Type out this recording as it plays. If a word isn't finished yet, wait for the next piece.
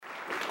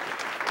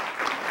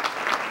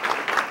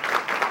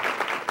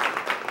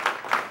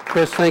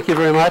Chris, thank you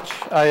very much.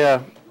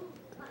 I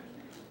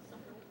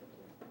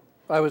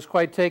was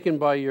quite taken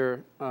by your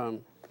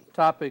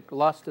topic,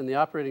 lust in the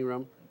operating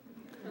room.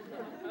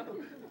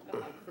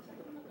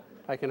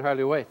 I can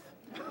hardly wait.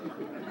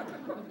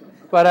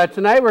 But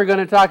tonight we're going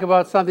to talk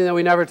about something that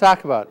we never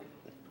talk about.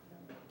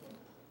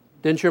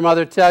 Didn't your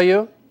mother tell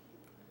you?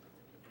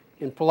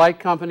 In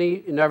polite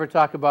company, you never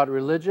talk about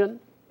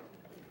religion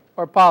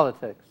or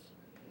politics.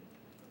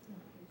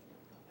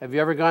 Have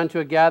you ever gone to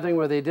a gathering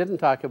where they didn't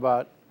talk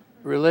about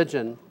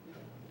religion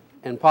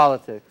and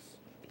politics?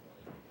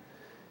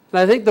 And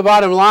I think the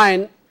bottom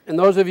line, and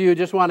those of you who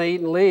just want to eat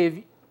and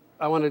leave,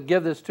 I want to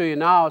give this to you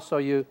now so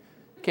you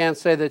can't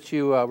say that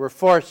you were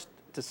forced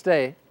to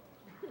stay,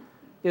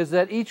 is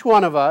that each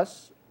one of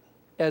us,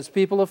 as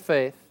people of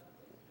faith,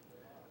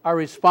 are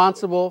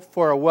responsible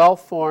for a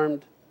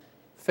well-formed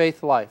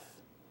faith life.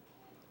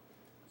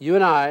 You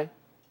and I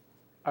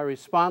are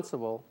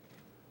responsible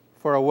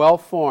for a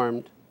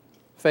well-formed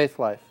faith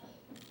life.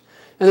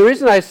 And the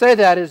reason I say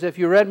that is if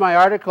you read my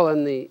article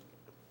in the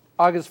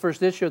August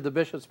 1st issue of the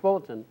Bishop's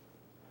Bulletin,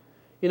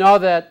 you know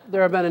that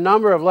there have been a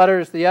number of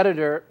letters to the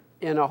editor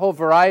in a whole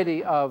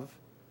variety of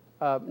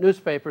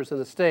newspapers in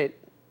the state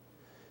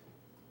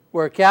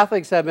where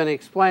Catholics have been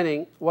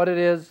explaining what it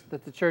is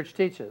that the church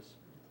teaches,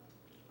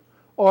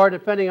 or,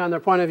 depending on their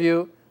point of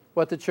view,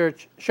 what the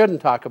church shouldn't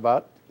talk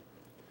about,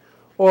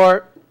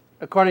 or,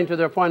 according to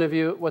their point of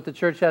view, what the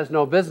church has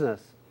no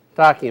business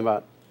talking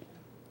about.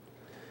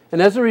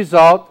 And as a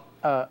result,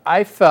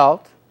 I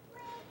felt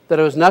that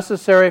it was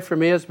necessary for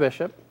me as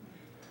bishop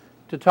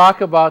to talk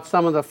about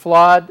some of the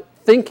flawed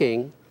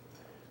thinking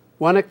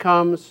when it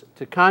comes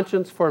to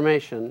conscience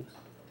formation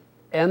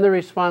and the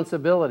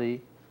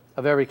responsibility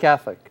of every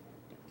Catholic.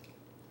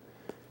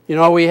 You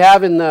know, we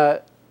have in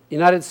the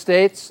United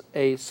States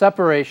a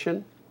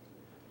separation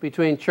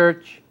between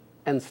church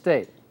and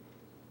state.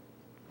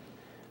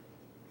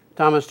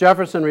 Thomas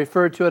Jefferson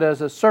referred to it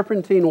as a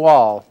serpentine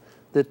wall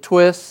that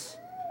twists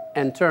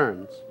and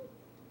turns.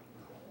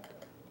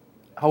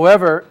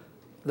 However,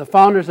 the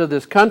founders of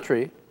this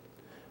country,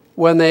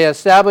 when they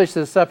established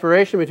the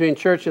separation between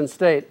church and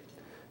state,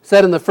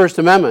 said in the First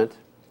Amendment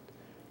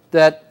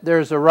that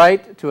there's a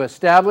right to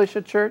establish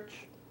a church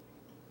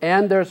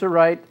and there's a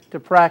right to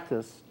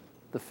practice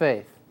the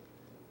faith.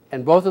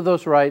 And both of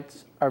those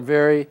rights are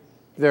very,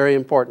 very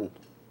important.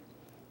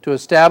 To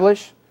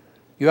establish,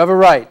 you have a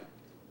right,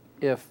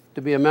 if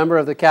to be a member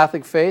of the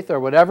Catholic faith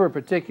or whatever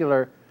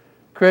particular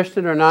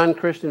Christian or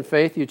non-Christian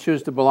faith you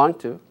choose to belong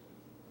to.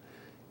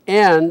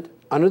 And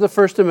under the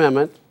First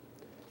Amendment,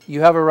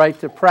 you have a right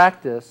to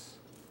practice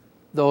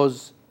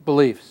those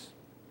beliefs.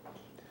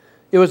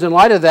 It was in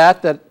light of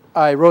that that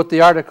I wrote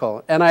the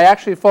article, and I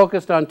actually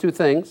focused on two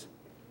things: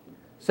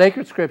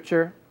 sacred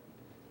scripture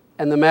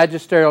and the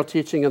magisterial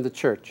teaching of the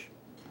church.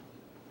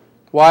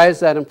 Why is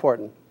that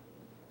important?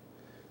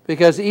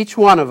 Because each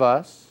one of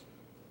us,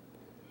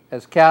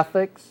 as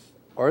Catholics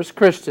or as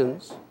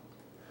Christians,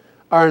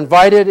 are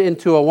invited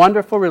into a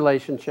wonderful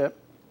relationship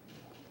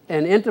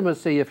and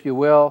intimacy, if you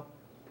will,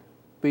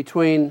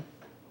 between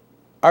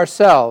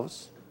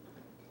ourselves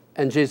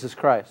and Jesus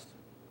Christ.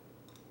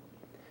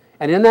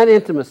 And in that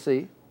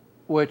intimacy,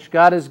 which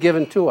God has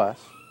given to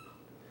us,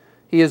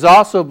 He has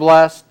also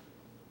blessed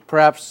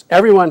perhaps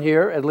everyone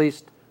here, at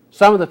least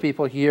some of the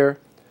people here,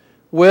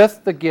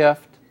 with the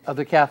gift of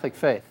the Catholic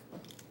faith.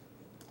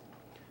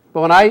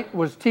 But when I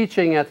was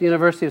teaching at the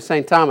University of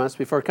St. Thomas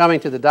before coming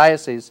to the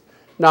diocese,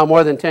 now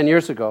more than 10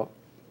 years ago,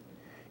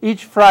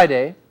 each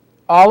Friday,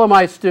 all of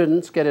my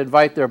students can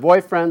invite their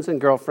boyfriends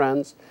and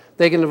girlfriends,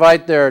 they can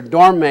invite their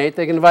dorm mate,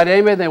 they can invite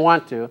anybody they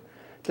want to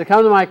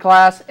come to my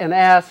class and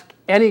ask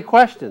any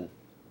question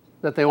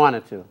that they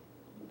wanted to.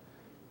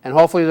 And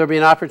hopefully there'll be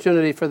an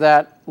opportunity for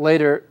that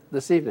later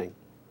this evening.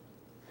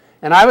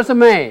 And I was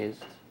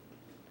amazed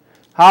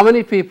how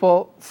many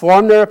people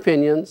form their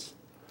opinions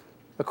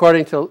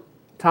according to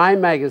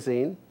Time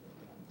magazine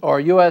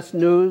or U.S.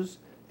 News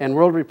and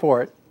World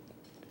Report,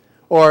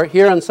 or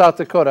here in South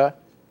Dakota,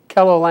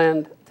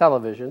 Kelloland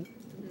Television,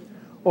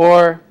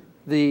 or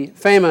the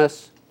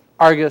famous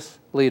Argus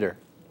Leader.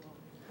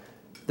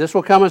 This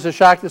will come as a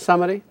shock to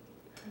somebody,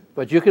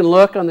 but you can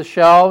look on the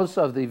shelves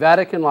of the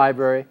Vatican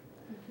Library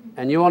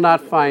and you will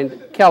not find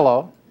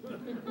Kello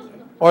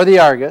or the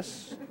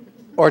Argus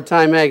or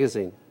Time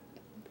magazine.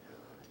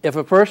 If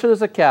a person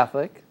is a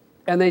Catholic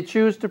and they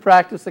choose to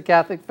practice the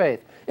Catholic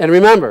faith, and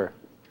remember,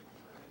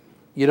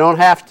 you don't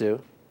have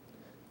to,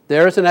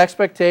 there is an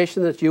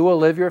expectation that you will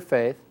live your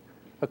faith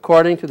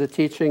according to the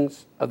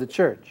teachings of the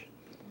church.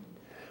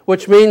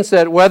 Which means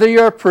that whether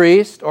you're a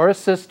priest or a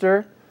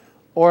sister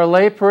or a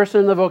lay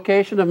person in the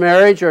vocation of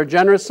marriage or a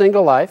generous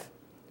single life,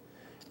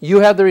 you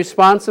have the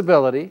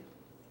responsibility,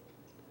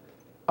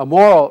 a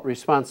moral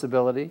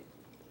responsibility,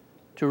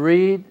 to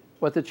read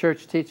what the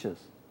church teaches.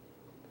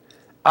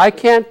 I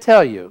can't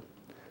tell you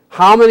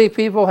how many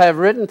people have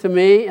written to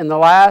me in the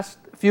last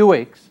few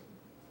weeks,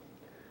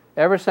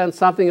 ever since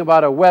something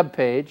about a web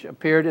page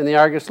appeared in the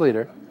Argus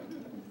Leader,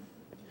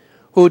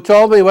 who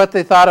told me what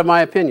they thought of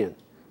my opinion.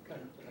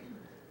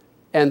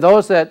 And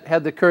those that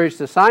had the courage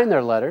to sign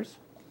their letters,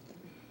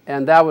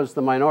 and that was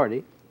the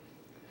minority,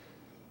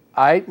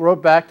 I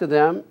wrote back to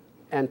them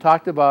and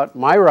talked about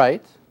my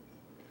right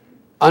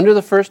under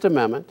the First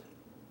Amendment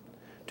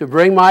to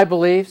bring my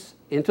beliefs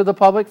into the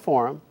public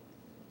forum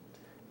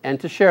and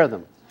to share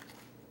them.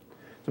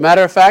 As a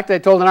matter of fact, I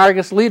told an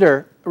Argus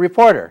Leader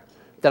reporter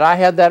that I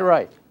had that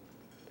right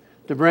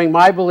to bring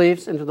my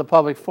beliefs into the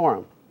public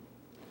forum.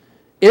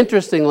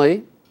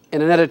 Interestingly,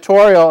 in an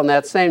editorial in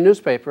that same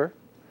newspaper,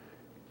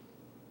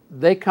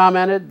 they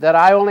commented that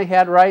I only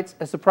had rights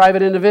as a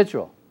private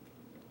individual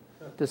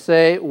to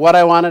say what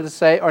I wanted to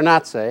say or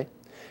not say.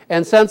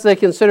 And since they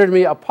considered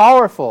me a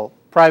powerful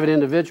private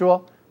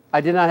individual,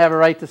 I did not have a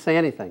right to say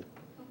anything.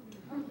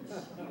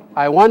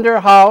 I wonder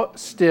how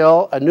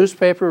still a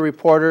newspaper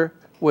reporter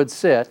would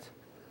sit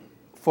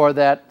for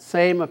that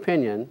same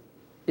opinion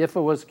if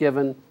it was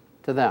given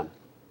to them.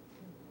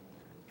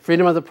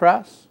 Freedom of the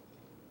press?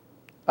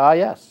 Ah,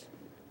 yes.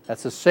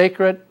 That's a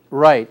sacred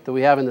right that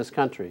we have in this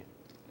country.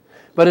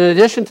 But in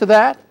addition to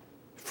that,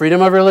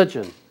 freedom of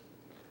religion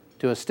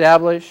to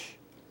establish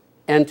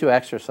and to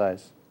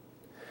exercise.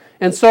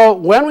 And so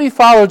when we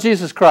follow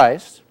Jesus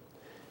Christ,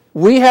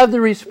 we have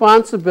the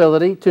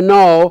responsibility to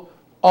know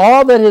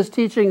all that his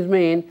teachings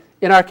mean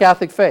in our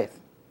Catholic faith.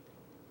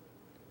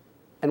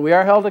 And we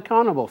are held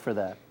accountable for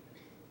that.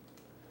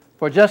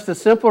 For just a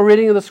simple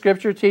reading of the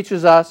Scripture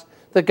teaches us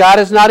that God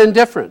is not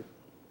indifferent.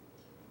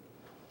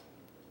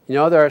 You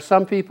know, there are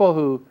some people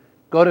who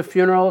go to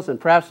funerals and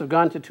perhaps have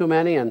gone to too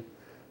many, and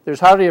there's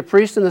hardly a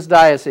priest in this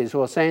diocese who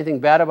will say anything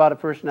bad about a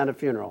person at a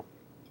funeral.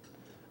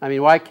 I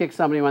mean, why kick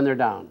somebody when they're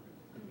down?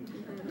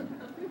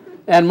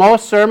 And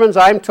most sermons,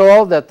 I'm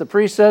told that the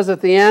priest says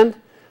at the end,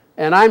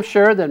 and I'm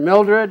sure that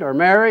Mildred or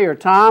Mary or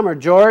Tom or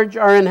George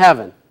are in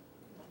heaven.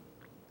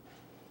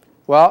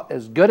 Well,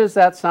 as good as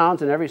that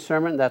sounds in every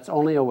sermon, that's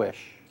only a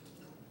wish.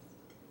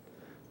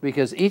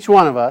 Because each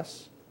one of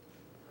us,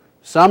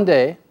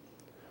 someday,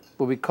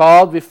 will be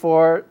called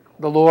before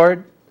the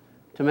Lord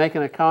to make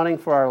an accounting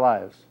for our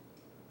lives.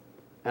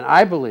 And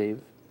I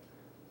believe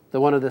that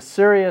one of the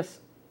serious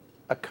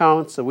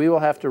accounts that we will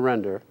have to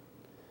render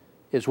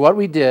is what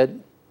we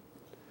did,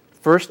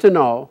 first to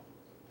know,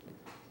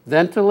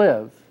 then to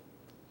live,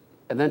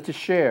 and then to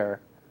share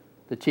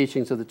the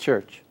teachings of the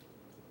church.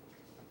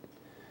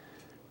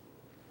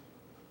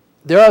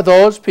 There are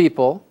those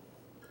people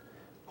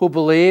who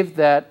believe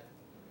that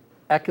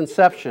at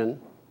conception,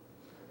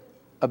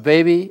 a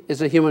baby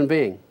is a human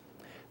being.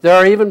 There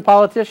are even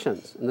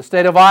politicians in the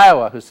state of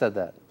Iowa who said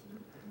that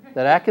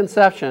at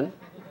conception,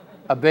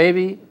 a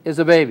baby is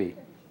a baby.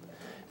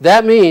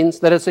 That means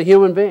that it's a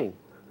human being.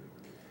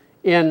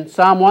 In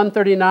Psalm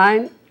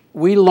 139,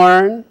 we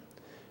learn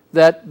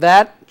that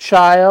that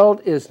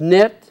child is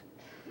knit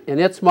in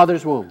its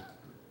mother's womb.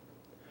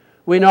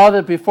 We know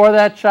that before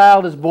that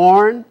child is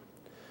born,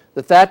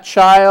 that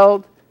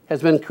child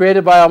has been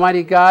created by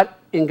Almighty God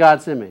in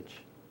God's image.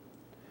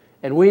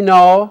 And we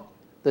know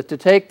that to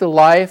take the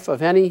life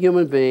of any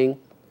human being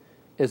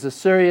is a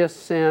serious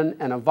sin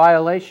and a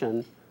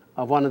violation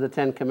of one of the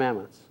Ten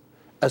Commandments,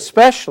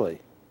 especially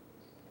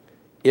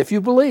if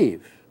you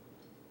believe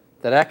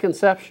that at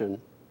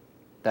conception,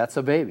 that's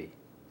a baby.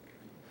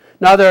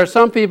 Now, there are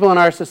some people in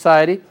our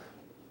society,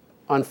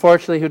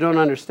 unfortunately, who don't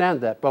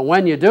understand that. But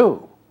when you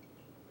do,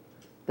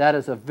 that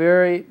is a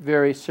very,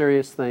 very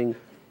serious thing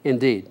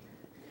indeed.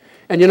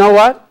 And you know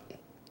what?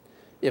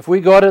 If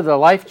we go to the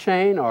life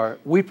chain, or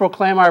we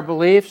proclaim our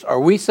beliefs, or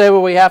we say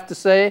what we have to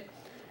say,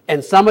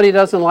 and somebody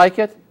doesn't like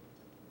it,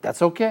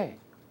 that's okay.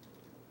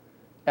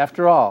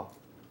 After all,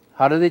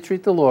 how did they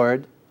treat the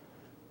Lord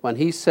when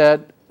he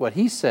said what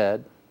he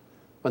said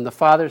when the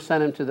Father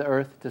sent him to the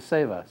earth to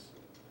save us?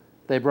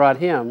 They brought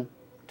him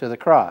to the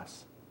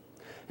cross.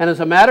 And as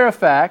a matter of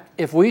fact,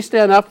 if we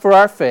stand up for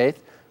our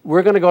faith,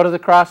 we're going to go to the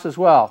cross as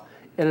well.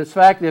 And in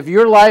fact, if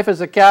your life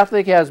as a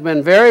Catholic has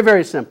been very,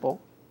 very simple,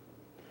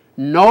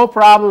 no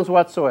problems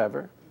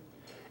whatsoever,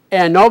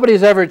 and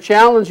nobody's ever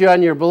challenged you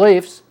on your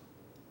beliefs,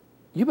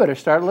 you better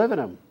start living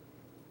them.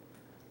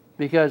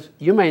 Because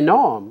you may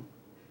know them,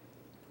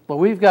 but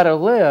we've got to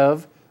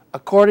live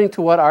according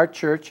to what our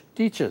church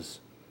teaches.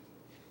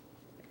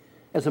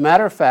 As a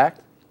matter of fact,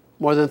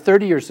 more than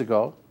 30 years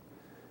ago,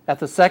 at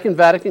the Second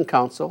Vatican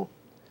Council,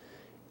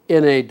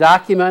 in a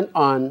document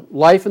on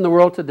life in the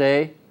world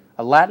today,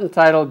 a Latin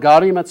title,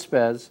 Gaudium et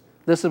Spes,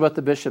 this is what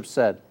the bishop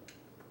said.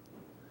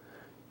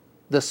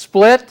 The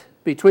split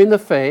between the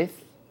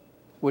faith,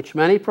 which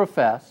many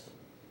profess,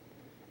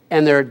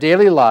 and their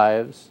daily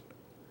lives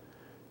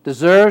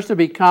deserves to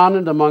be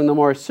counted among the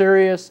more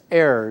serious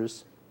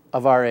errors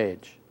of our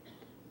age.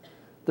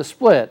 The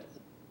split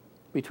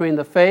between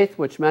the faith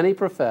which many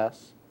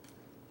profess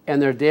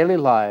and their daily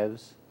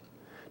lives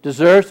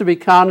deserves to be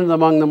counted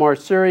among the more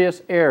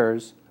serious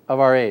errors of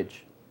our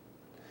age.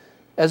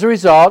 As a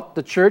result,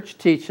 the Church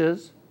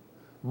teaches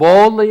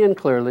boldly and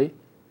clearly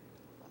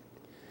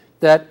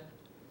that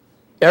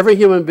every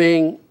human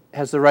being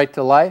has the right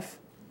to life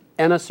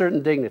and a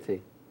certain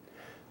dignity.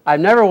 I've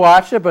never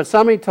watched it, but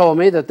somebody told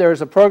me that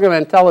there's a program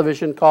on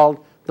television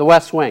called The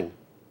West Wing.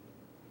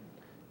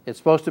 It's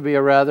supposed to be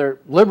a rather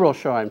liberal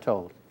show, I'm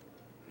told.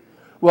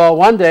 Well,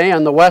 one day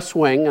on the West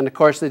Wing, and of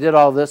course they did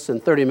all this in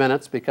 30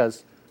 minutes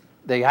because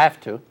they have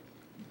to,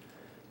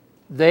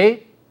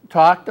 they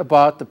talked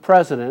about the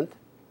president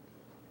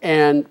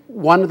and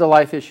one of the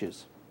life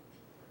issues.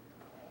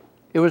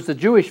 It was the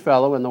Jewish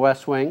fellow in the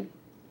West Wing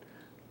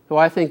who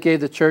I think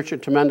gave the church a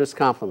tremendous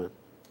compliment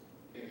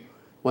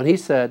when he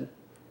said,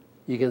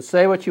 you can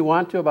say what you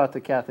want to about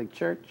the Catholic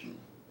Church,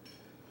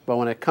 but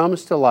when it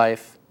comes to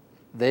life,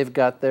 they've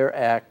got their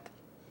act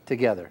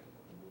together.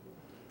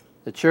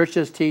 The church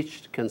has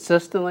taught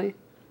consistently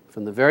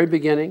from the very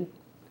beginning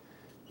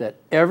that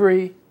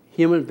every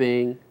human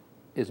being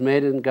is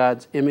made in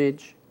God's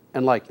image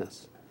and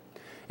likeness.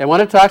 And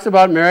when it talks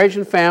about marriage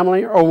and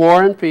family or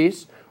war and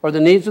peace or the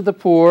needs of the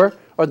poor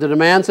or the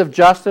demands of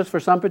justice for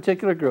some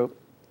particular group,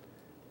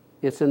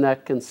 it's in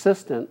that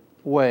consistent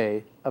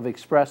way of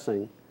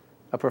expressing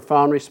a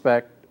profound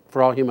respect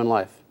for all human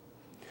life.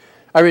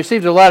 I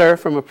received a letter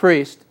from a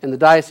priest in the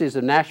Diocese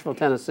of Nashville,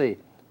 Tennessee,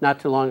 not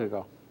too long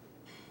ago.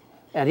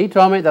 And he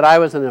told me that I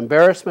was an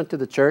embarrassment to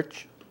the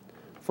church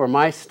for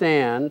my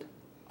stand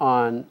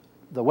on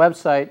the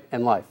website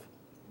and life.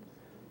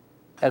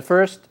 At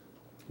first,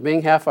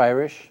 being half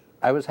Irish,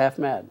 I was half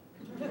mad.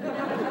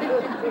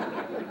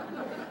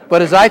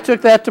 But as I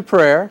took that to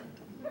prayer,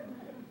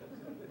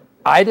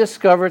 I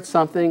discovered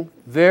something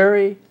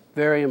very,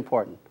 very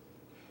important.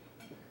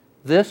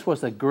 This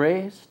was a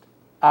graced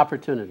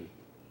opportunity.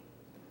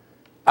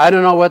 I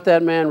don't know what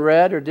that man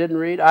read or didn't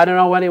read. I don't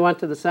know when he went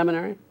to the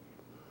seminary.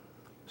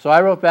 So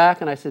I wrote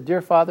back and I said,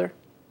 Dear Father,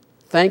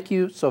 thank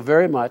you so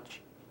very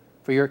much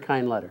for your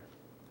kind letter,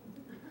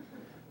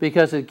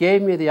 because it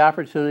gave me the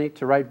opportunity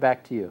to write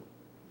back to you.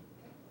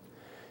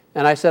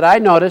 And I said, I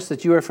noticed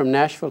that you are from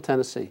Nashville,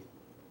 Tennessee.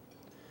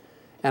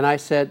 And I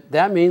said,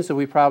 that means that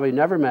we probably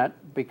never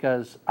met,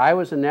 because I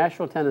was in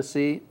Nashville,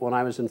 Tennessee when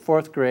I was in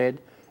 4th grade,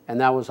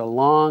 and that was a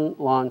long,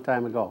 long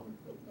time ago.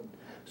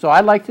 So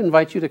I'd like to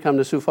invite you to come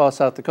to Sioux Falls,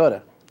 South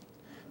Dakota,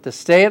 to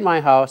stay at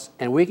my house,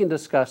 and we can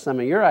discuss some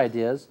of your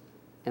ideas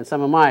and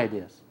some of my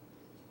ideas.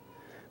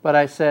 But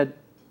I said,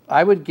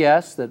 I would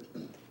guess that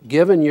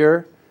given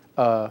your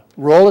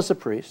role as a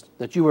priest,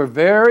 that you were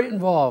very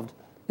involved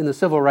in the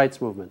civil rights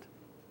movement.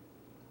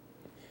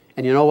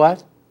 And you know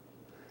what?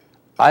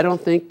 I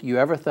don't think you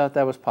ever thought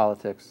that was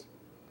politics.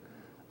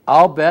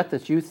 I'll bet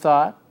that you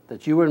thought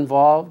that you were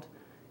involved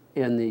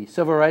in the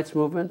civil rights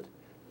movement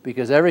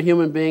because every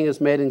human being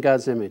is made in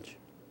God's image.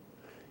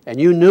 And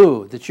you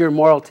knew that your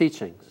moral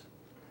teachings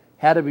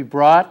had to be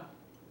brought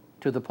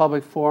to the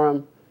public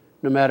forum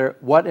no matter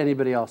what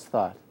anybody else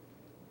thought.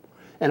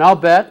 And I'll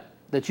bet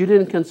that you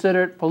didn't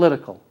consider it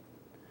political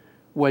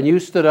when you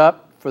stood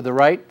up for the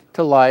right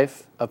to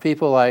life of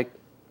people like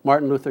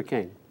Martin Luther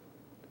King.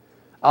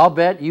 I'll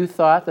bet you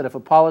thought that if a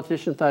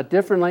politician thought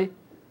differently,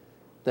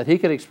 that he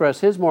could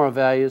express his moral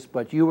values,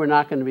 but you were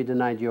not going to be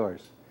denied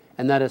yours.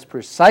 And that is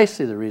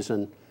precisely the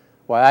reason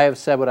why I have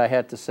said what I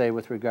had to say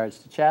with regards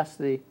to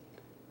chastity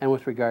and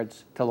with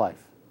regards to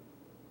life.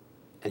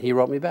 And he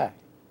wrote me back.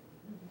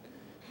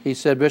 He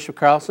said, Bishop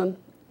Carlson,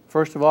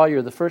 first of all,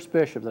 you're the first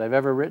bishop that I've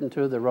ever written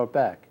to that wrote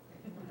back.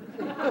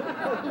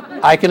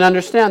 I can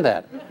understand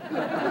that.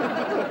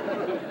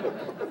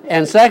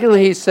 And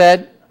secondly, he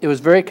said, it was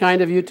very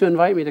kind of you to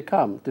invite me to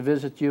come to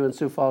visit you in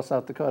Sioux Falls,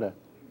 South Dakota,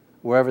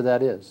 wherever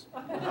that is.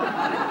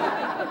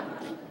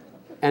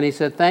 And he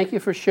said, thank you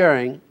for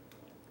sharing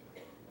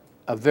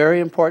a very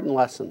important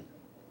lesson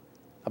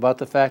about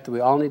the fact that we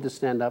all need to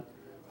stand up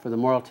for the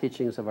moral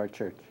teachings of our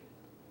church.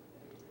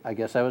 I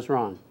guess I was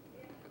wrong.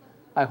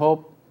 I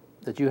hope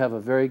that you have a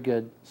very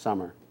good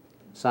summer.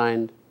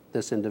 Signed,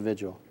 this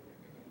individual.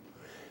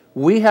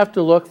 We have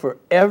to look for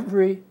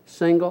every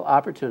single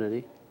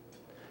opportunity,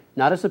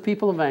 not as a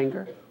people of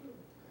anger,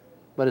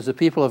 but as a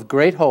people of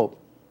great hope,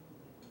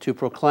 to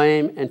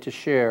proclaim and to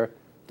share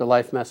the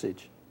life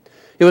message.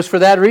 It was for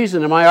that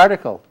reason in my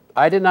article,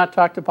 I did not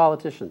talk to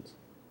politicians.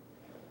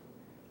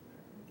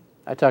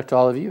 I talked to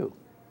all of you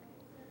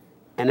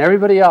and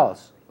everybody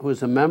else who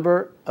is a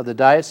member of the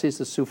Diocese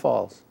of Sioux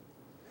Falls,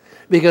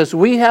 because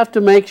we have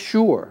to make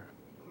sure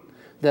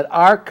that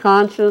our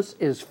conscience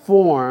is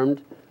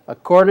formed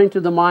according to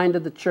the mind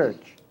of the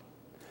church,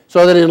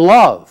 so that in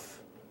love,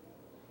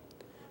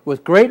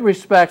 with great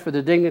respect for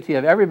the dignity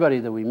of everybody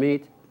that we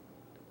meet,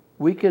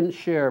 we can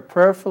share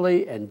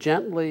prayerfully and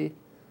gently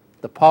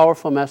the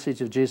powerful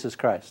message of Jesus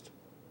Christ.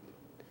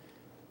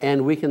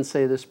 And we can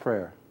say this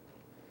prayer: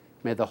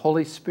 may the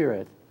Holy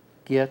Spirit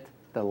get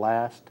the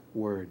last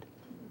word.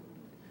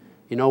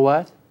 You know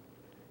what?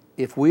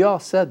 If we all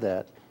said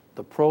that,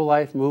 the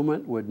pro-life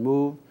movement would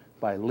move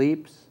by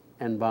leaps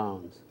and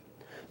bounds.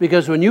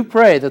 Because when you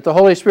pray that the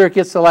Holy Spirit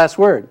gets the last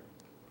word,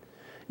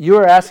 you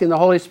are asking the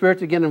Holy Spirit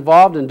to get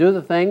involved and do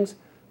the things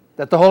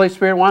that the Holy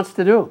Spirit wants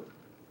to do.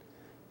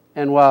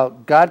 And while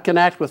God can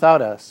act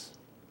without us,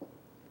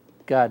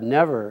 God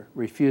never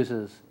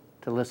refuses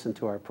to listen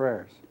to our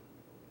prayers.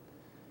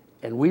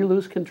 And we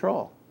lose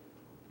control.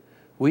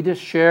 We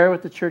just share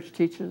what the church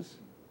teaches,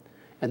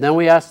 and then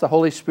we ask the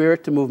Holy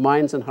Spirit to move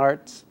minds and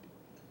hearts.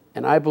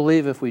 And I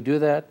believe if we do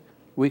that,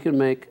 we can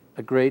make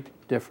a great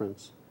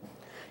difference.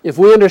 If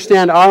we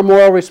understand our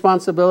moral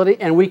responsibility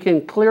and we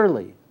can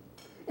clearly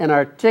and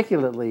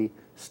articulately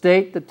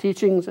state the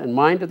teachings and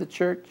mind of the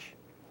church,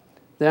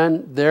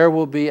 then there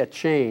will be a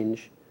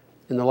change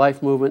in the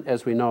life movement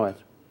as we know it.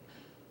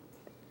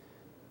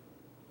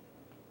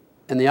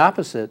 And the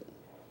opposite,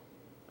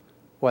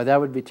 why, that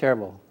would be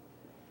terrible.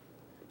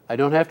 I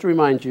don't have to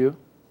remind you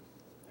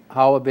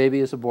how a baby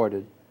is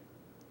aborted.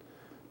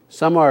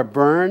 Some are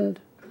burned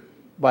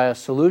by a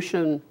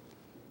solution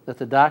that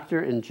the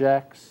doctor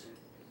injects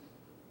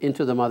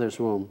into the mother's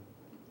womb.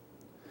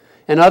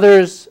 And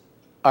others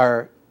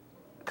are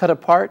cut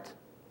apart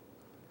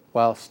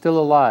while still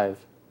alive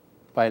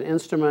by an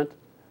instrument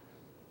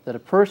that a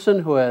person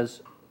who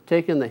has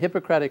taken the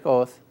Hippocratic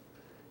Oath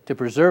to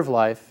preserve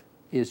life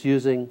is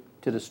using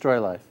to destroy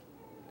life.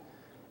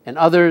 And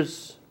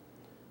others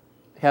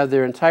have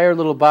their entire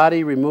little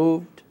body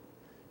removed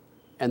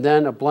and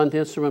then a blunt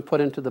instrument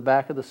put into the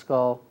back of the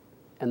skull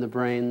and the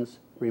brains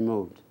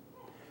removed.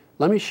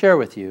 Let me share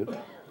with you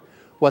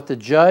what the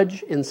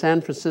judge in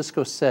San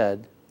Francisco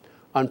said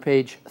on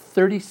page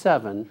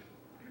 37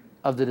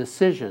 of the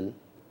decision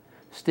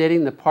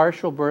stating the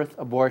partial birth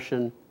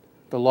abortion,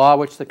 the law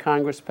which the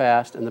Congress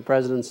passed and the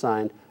President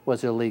signed,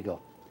 was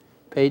illegal.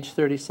 Page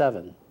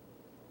 37.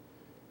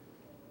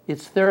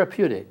 It's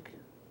therapeutic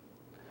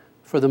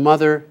for the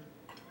mother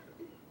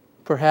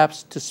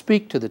perhaps to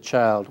speak to the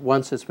child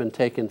once it's been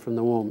taken from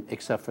the womb,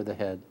 except for the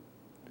head,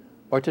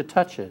 or to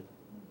touch it,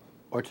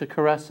 or to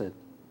caress it,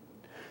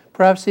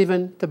 perhaps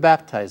even to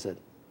baptize it,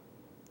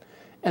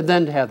 and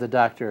then to have the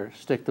doctor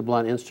stick the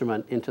blunt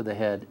instrument into the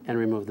head and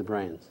remove the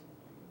brains.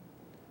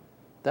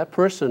 That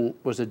person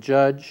was a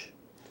judge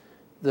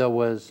that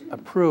was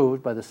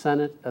approved by the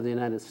Senate of the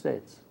United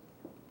States.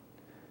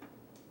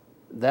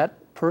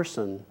 That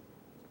person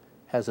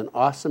has an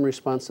awesome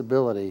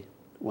responsibility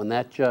when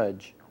that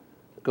judge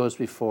goes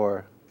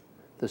before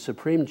the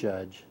Supreme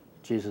Judge,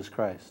 Jesus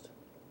Christ.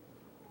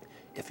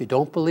 If you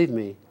don't believe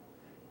me,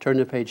 turn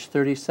to page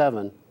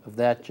 37 of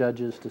that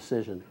judge's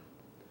decision.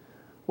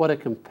 What a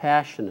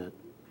compassionate,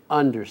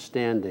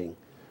 understanding,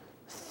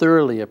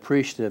 thoroughly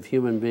appreciative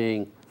human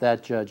being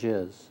that judge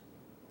is.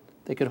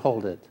 They could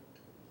hold it,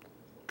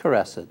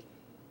 caress it,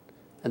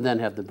 and then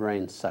have the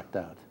brain sucked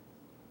out.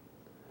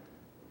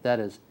 That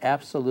is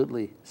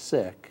absolutely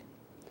sick,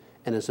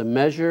 and is a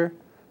measure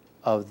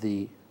of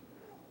the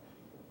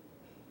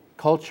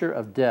culture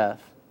of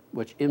death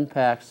which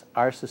impacts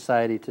our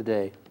society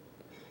today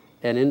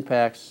and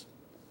impacts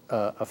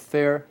a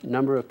fair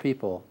number of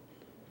people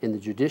in the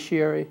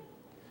judiciary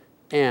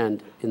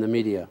and in the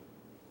media.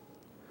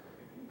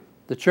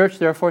 The church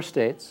therefore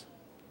states,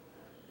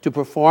 to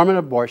perform an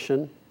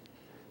abortion,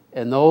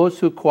 and those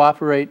who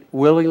cooperate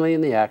willingly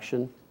in the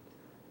action,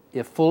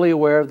 if fully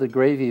aware of the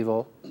grave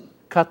evil,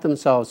 cut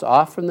themselves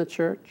off from the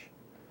church,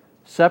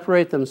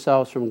 separate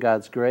themselves from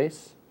God's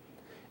grace,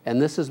 and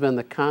this has been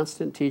the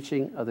constant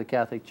teaching of the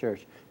Catholic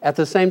Church. At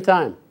the same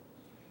time,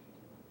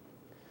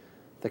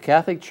 the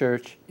Catholic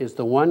Church is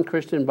the one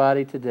Christian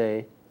body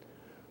today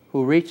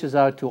who reaches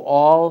out to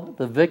all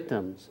the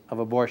victims of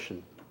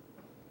abortion.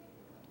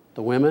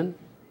 The women,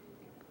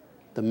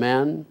 the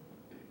men,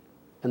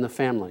 and the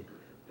family.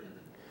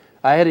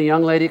 I had a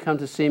young lady come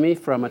to see me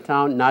from a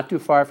town not too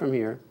far from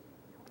here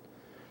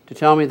to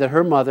tell me that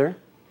her mother,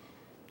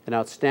 an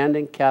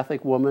outstanding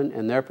Catholic woman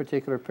in their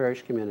particular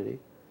parish community,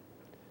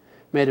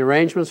 made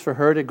arrangements for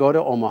her to go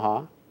to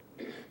Omaha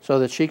so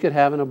that she could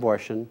have an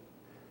abortion,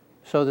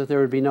 so that there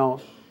would be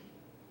no,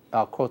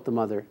 I'll quote the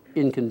mother,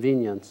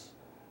 inconvenience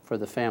for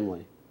the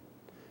family.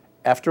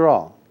 After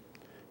all,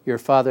 your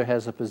father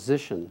has a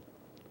position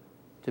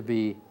to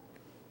be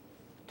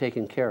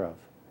taken care of.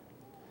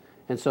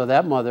 And so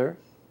that mother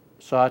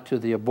saw to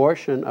the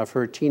abortion of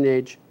her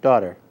teenage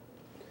daughter.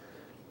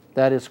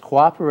 That is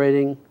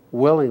cooperating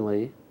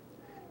willingly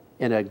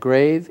in a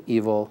grave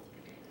evil,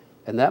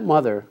 and that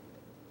mother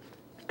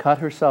cut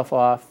herself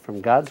off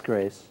from God's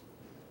grace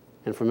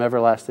and from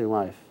everlasting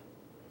life,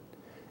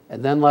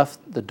 and then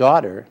left the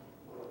daughter,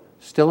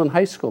 still in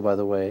high school by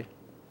the way,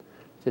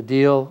 to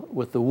deal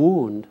with the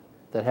wound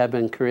that had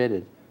been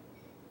created.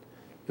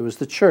 It was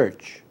the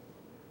church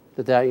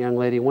that that young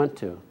lady went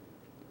to,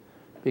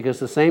 because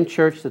the same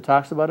church that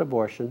talks about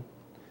abortion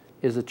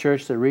is the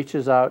church that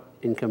reaches out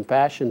in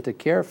compassion to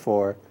care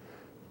for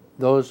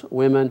those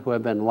women who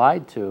have been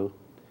lied to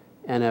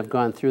and have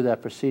gone through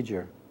that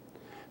procedure.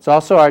 It's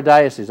also our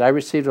diocese. I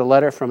received a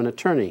letter from an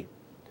attorney.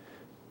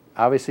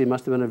 Obviously, he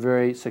must have been a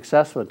very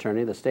successful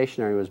attorney. The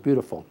stationery was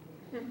beautiful.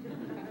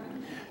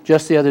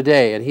 Just the other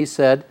day, and he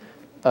said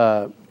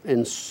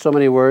in so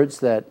many words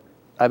that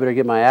I better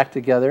get my act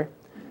together,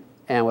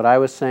 and what I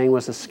was saying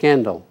was a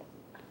scandal.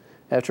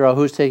 After all,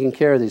 who's taking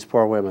care of these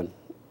poor women?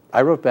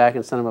 I wrote back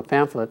and sent him a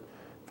pamphlet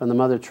from the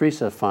Mother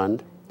Teresa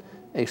Fund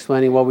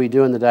explaining what we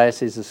do in the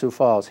Diocese of Sioux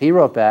Falls. He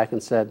wrote back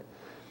and said,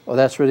 "Oh,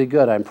 that's really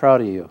good. I'm proud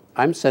of you."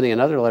 I'm sending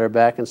another letter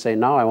back and saying,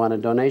 "Now I want a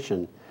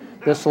donation."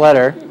 This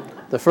letter,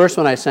 the first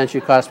one I sent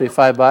you, cost me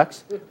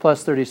 $5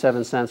 plus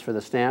 37 cents for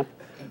the stamp.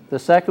 The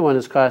second one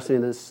is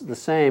costing the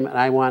same, and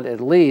I want at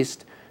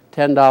least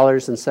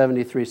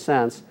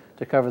 $10.73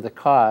 to cover the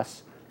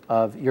costs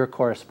of your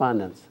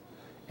correspondence.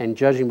 And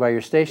judging by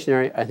your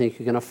stationery, I think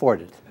you can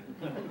afford it.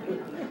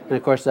 And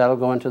of course, that'll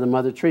go into the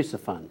Mother Teresa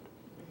Fund.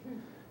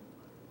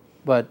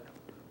 But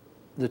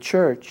the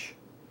church,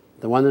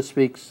 the one that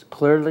speaks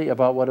clearly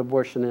about what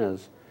abortion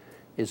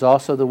is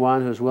also the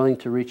one who's willing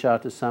to reach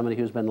out to somebody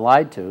who's been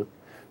lied to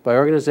by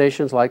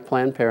organizations like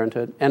Planned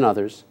Parenthood and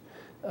others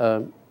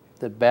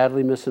that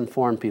badly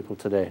misinform people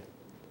today.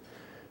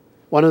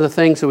 One of the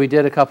things that we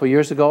did a couple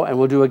years ago, and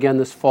we'll do again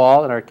this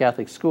fall in our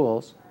Catholic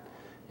schools,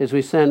 is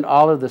we send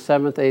all of the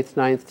 7th, 8th,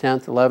 9th,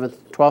 10th, 11th,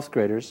 12th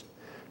graders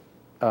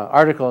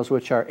articles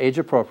which are age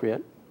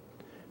appropriate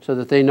so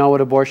that they know what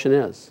abortion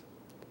is.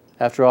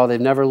 After all, they've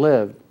never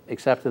lived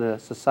except in a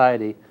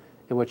society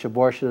in which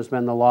abortion has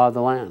been the law of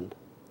the land.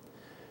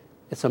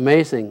 It's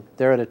amazing,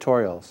 their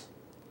editorials.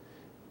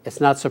 It's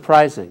not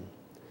surprising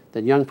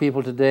that young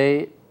people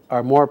today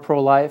are more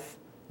pro-life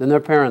than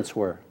their parents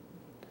were.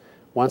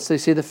 Once they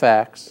see the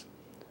facts,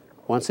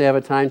 once they have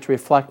a time to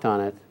reflect on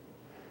it,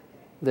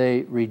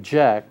 they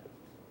reject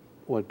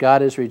what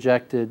God has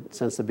rejected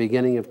since the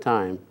beginning of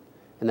time,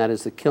 and that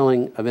is the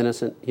killing of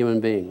innocent human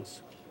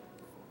beings.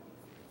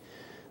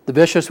 The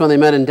bishops, when they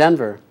met in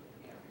Denver,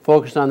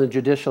 focused on the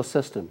judicial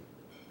system.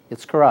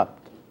 It's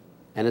corrupt,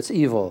 and it's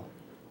evil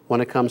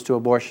when it comes to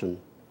abortion.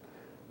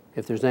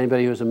 If there's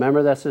anybody who's a member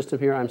of that system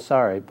here, I'm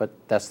sorry, but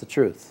that's the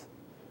truth.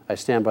 I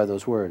stand by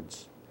those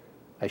words.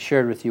 I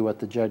shared with you what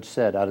the judge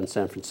said out in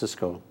San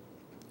Francisco.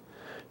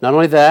 Not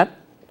only that,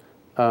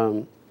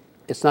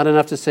 it's not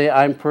enough to say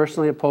I'm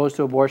personally opposed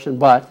to abortion,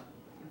 but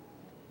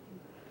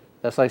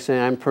that's like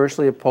saying I'm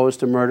personally opposed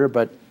to murder,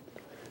 but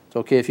it's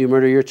okay if you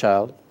murder your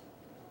child.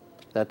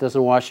 That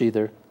doesn't wash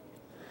either.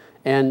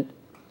 And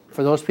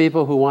for those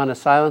people who want to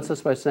silence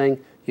us by saying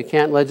you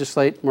can't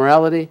legislate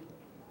morality,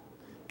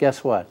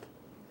 guess what?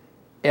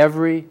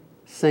 Every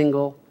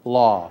single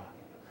law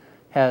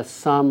has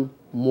some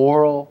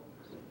moral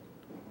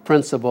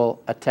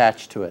principle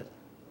attached to it.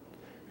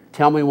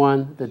 Tell me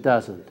one that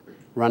doesn't.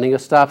 Running a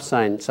stop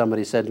sign,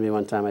 somebody said to me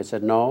one time. I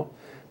said, no,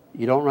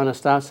 you don't run a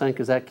stop sign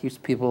because that keeps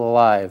people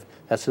alive.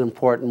 That's an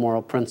important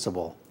moral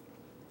principle.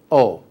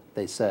 Oh,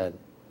 they said.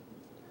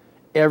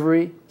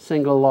 Every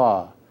single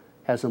law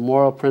has a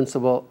moral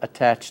principle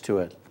attached to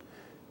it.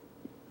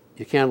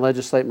 You can't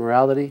legislate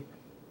morality?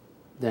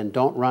 Then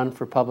don't run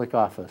for public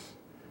office.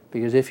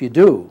 Because if you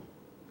do,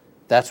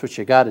 that's what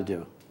you got to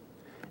do.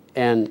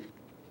 And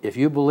if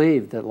you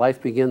believe that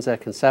life begins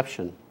at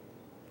conception,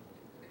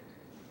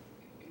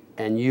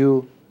 and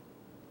you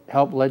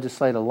help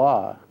legislate a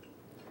law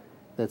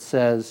that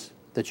says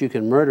that you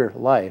can murder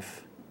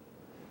life,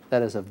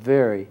 that is a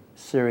very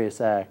serious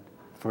act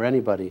for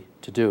anybody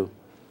to do.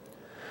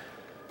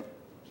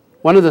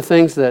 One of the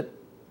things that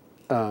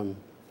the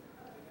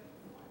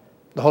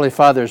Holy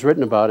Father has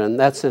written about, and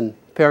that's in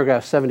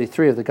paragraph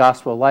 73 of the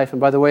Gospel of Life,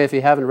 and by the way, if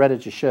you haven't read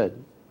it, you should.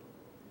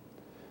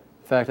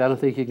 In fact, I don't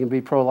think you can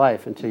be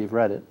pro-life until you've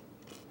read it,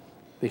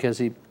 because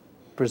he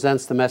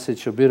presents the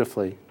message so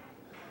beautifully.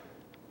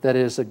 That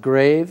is a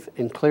grave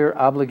and clear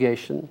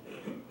obligation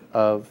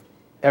of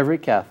every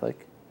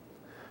Catholic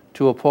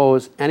to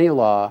oppose any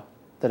law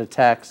that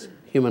attacks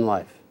human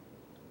life.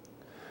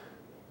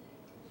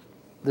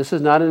 This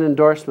is not an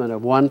endorsement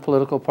of one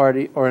political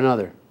party or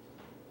another.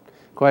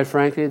 Quite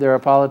frankly, there are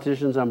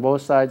politicians on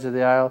both sides of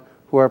the aisle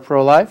who are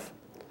pro-life,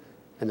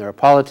 and there are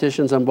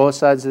politicians on both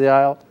sides of the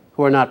aisle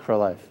who are not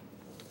pro-life.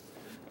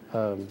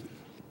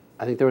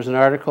 I think there was an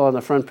article on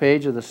the front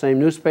page of the same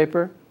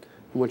newspaper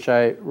in which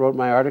I wrote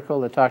my article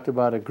that talked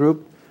about a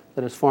group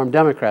that has formed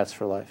Democrats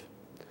for Life.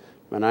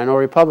 And I know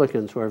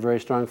Republicans who are very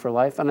strong for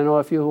life, and I know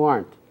a few who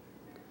aren't.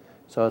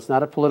 So it's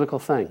not a political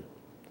thing.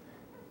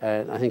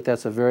 And I think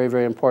that's a very,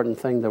 very important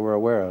thing that we're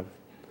aware of.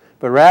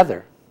 But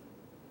rather,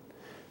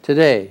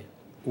 today,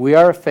 we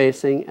are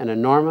facing an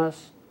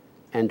enormous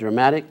and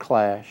dramatic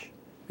clash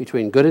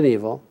between good and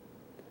evil,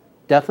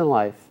 death and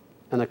life,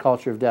 and the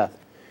culture of death.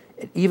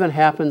 It even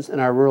happens in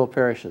our rural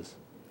parishes.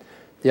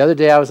 The other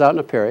day I was out in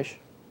a parish.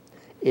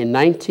 In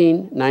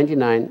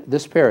 1999,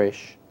 this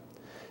parish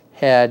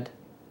had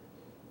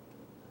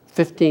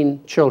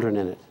 15 children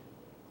in it.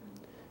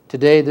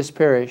 Today, this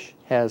parish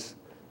has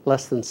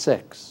less than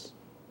 6.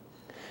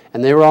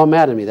 And they were all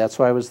mad at me. That's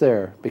why I was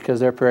there, because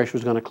their parish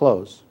was going to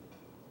close.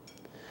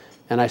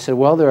 And I said,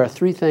 well, there are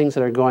 3 things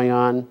that are going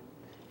on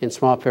in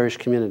small parish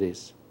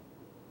communities.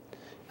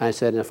 And I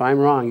said, if I'm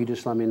wrong, you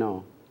just let me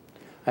know.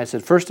 I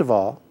said, first of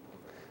all,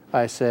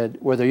 I said,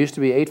 where there used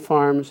to be 8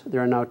 farms,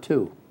 there are now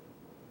 2.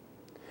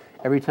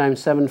 Every time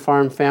 7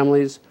 farm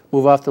families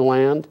move off the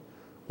land,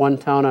 one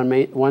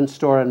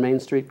store on Main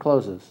Street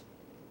closes.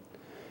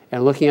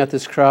 And looking at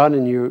this crowd,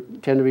 and you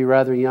tend to be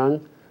rather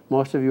young,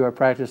 most of you are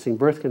practicing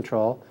birth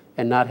control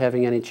and not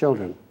having any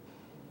children.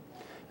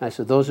 And I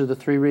said, those are the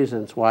 3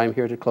 reasons why I'm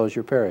here to close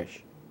your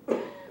parish.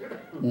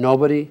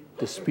 Nobody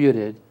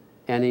disputed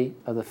any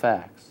of the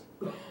facts.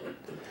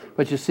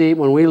 But you see,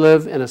 when we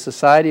live in a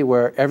society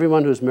where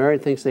everyone who's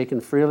married thinks they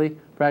can freely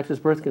practice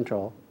birth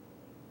control,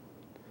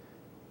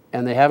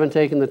 and they haven't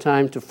taken the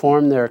time to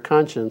form their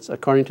conscience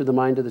according to the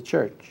mind of the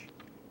church,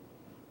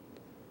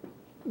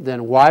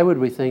 then why would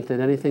we think that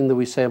anything that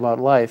we say about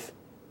life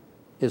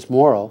is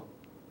moral?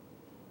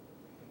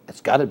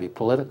 It's got to be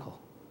political.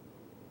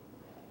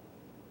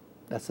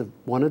 That's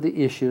one of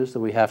the issues that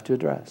we have to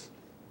address.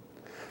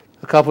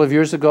 A couple of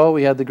years ago,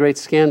 we had the great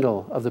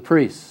scandal of the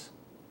priests,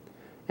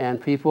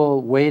 and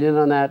people weighed in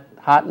on that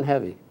hot and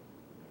heavy.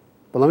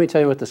 But let me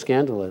tell you what the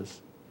scandal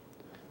is.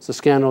 It's the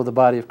scandal of the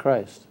body of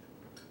Christ.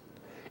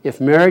 If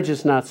marriage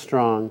is not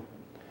strong,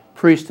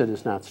 priesthood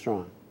is not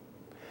strong.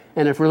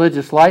 And if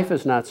religious life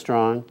is not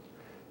strong,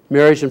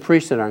 marriage and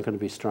priesthood aren't going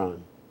to be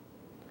strong.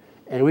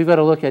 And we've got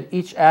to look at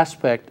each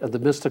aspect of the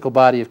mystical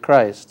body of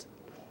Christ,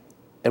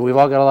 and we've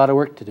all got a lot of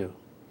work to do.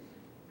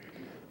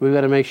 We've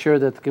got to make sure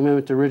that the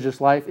commitment to religious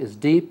life is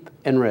deep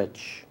and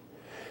rich.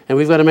 And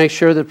we've got to make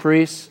sure that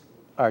priests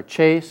are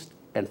chaste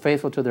and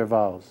faithful to their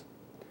vows.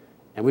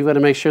 And we've got to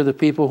make sure that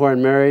people who are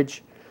in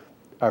marriage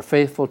are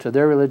faithful to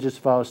their religious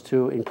vows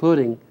too,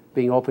 including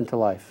being open to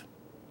life.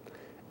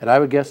 And I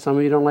would guess some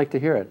of you don't like to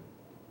hear it.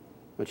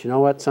 But you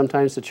know what?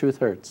 Sometimes the truth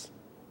hurts.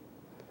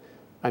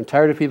 I'm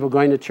tired of people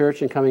going to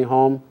church and coming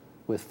home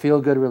with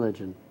feel-good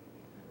religion.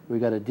 We've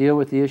got to deal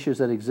with the issues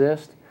that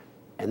exist,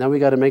 and then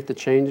we've got to make the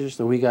changes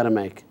that we got to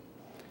make.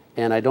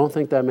 And I don't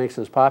think that makes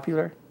us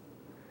popular,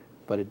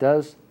 but it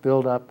does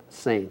build up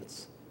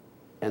saints.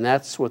 And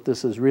that's what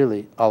this is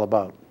really all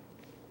about.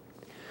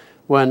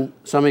 When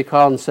somebody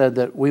called and said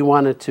that they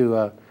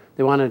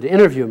wanted to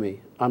interview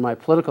me on my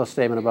political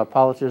statement about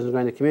politicians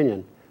going to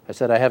communion, I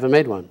said, I haven't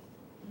made one.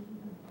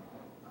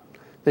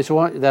 They said,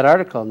 well, that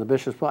article in the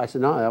Bishop's Post. I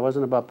said, no, that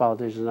wasn't about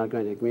politicians not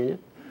going to communion.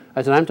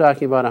 I said, I'm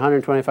talking about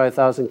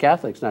 125,000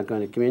 Catholics not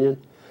going to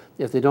communion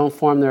if they don't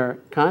form their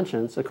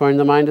conscience according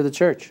to the mind of the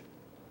church.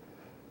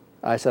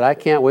 I said, I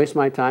can't waste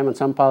my time on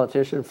some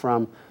politician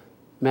from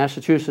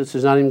Massachusetts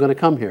who's not even going to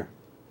come here.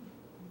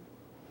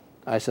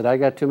 I said, I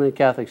got too many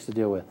Catholics to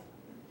deal with.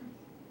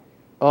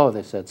 Oh,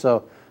 they said,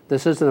 so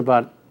this isn't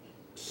about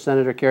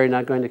Senator Kerry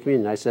not going to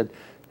communion. I said,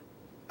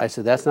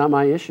 that's not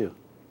my issue.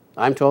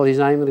 I'm told he's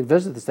not even going to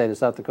visit the state of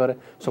South Dakota,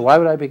 so why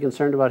would I be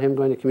concerned about him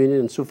going to communion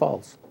in Sioux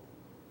Falls?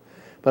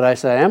 But I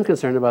said, I am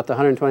concerned about the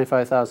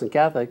 125,000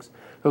 Catholics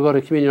who go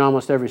to communion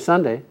almost every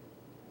Sunday,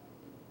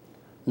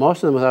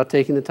 most of them without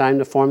taking the time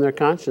to form their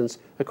conscience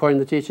according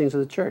to the teachings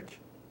of the church.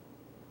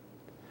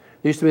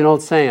 There used to be an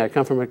old saying, I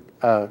come from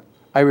an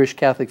Irish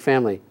Catholic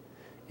family.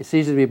 It's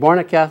easy to be born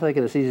a Catholic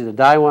and it's easy to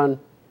die one,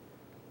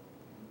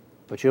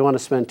 but you don't want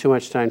to spend too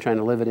much time trying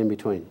to live it in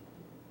between.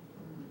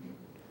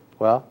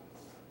 Well,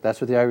 that's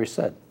what the Irish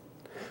said.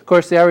 Of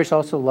course, the Irish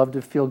also love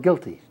to feel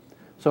guilty,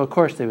 so of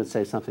course they would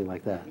say something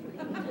like that.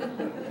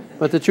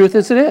 But the truth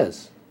is, it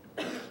is.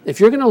 If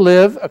you're going to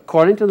live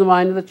according to the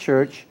mind of the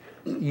church,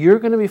 you're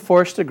going to be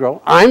forced to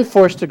grow. I'm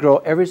forced to grow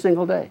every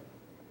single day.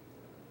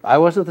 I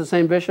wasn't the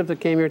same bishop that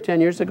came here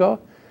 10 years ago,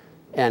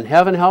 and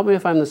heaven help me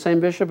if I'm the same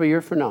bishop a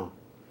year from now.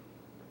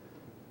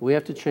 We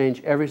have to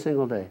change every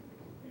single day.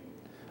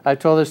 I've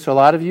told this to a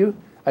lot of you.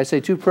 I say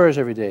 2 prayers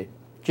every day.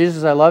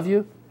 Jesus, I love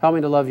you. Help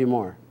me to love you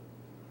more.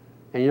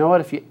 And you know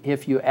what?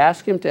 If you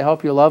ask him to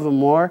help you love him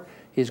more,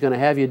 he's going to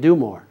have you do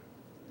more.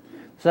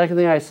 Second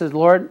thing I said,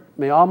 Lord,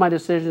 may all my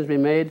decisions be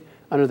made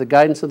under the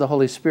guidance of the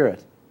Holy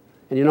Spirit.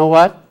 And you know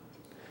what?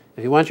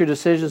 If you want your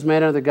decisions made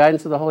under the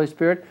guidance of the Holy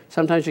Spirit,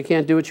 sometimes you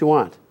can't do what you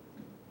want.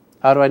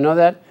 How do I know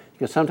that?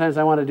 Because sometimes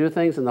I want to do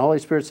things and the Holy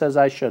Spirit says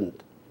I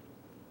shouldn't.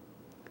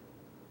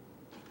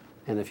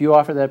 And if you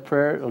offer that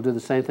prayer, it'll do the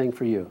same thing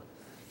for you.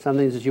 Some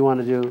things that you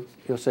want to do,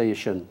 he'll say you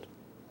shouldn't.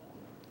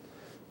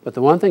 But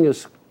the one thing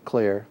is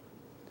clear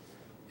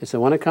is that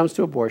when it comes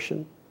to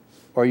abortion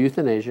or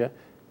euthanasia,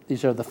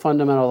 these are the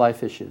fundamental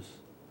life issues.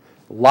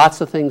 Lots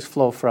of things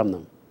flow from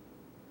them.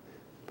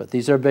 But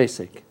these are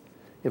basic.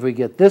 If we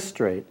get this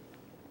straight,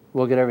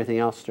 we'll get everything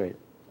else straight.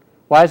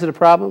 Why is it a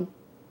problem?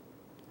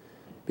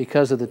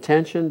 Because of the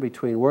tension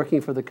between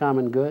working for the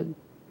common good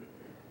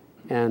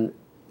and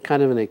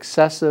kind of an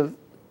excessive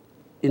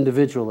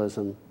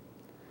individualism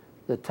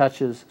that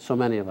touches so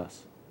many of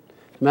us.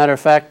 As a matter of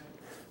fact,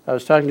 I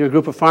was talking to a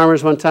group of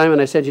farmers one time,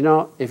 and I said, you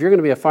know, if you're going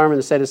to be a farmer in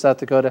the state of South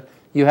Dakota,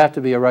 you have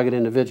to be a rugged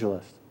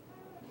individualist.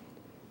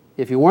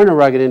 If you weren't a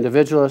rugged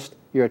individualist,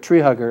 you're a tree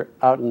hugger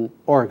out in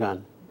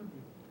Oregon,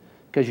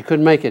 because you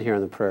couldn't make it here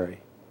in the prairie.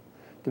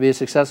 To be a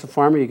successful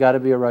farmer, you got to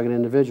be a rugged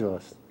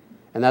individualist,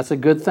 and that's a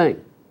good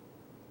thing.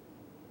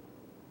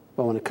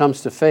 But when it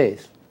comes to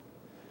faith,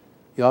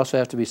 you also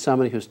have to be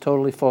somebody who's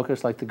totally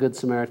focused, like the Good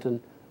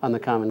Samaritan, on the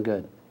common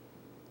good.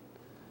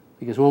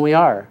 Because when we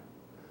are,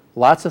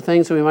 lots of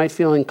things that we might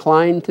feel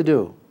inclined to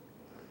do,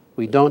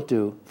 we don't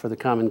do for the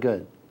common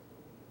good.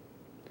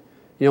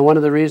 You know, one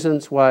of the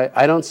reasons why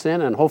I don't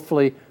sin, and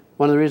hopefully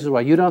one of the reasons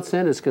why you don't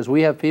sin, is because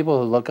we have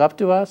people who look up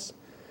to us,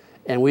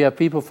 and we have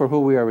people for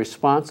whom we are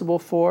responsible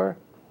for,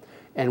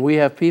 and we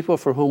have people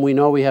for whom we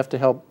know we have to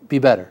help be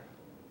better.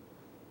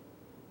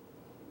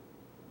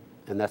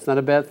 And that's not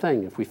a bad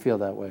thing if we feel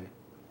that way.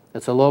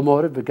 It's a low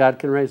motive, but God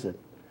can raise it.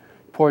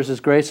 He pours his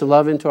grace and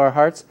love into our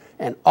hearts,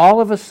 and all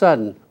of a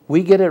sudden,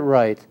 we get it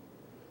right,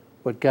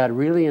 what God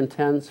really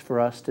intends for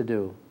us to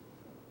do.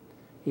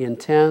 He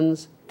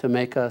intends to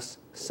make us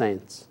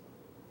saints.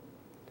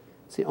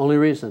 It's the only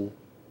reason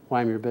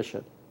why I'm your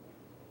bishop.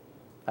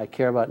 I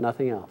care about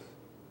nothing else.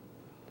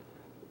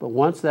 But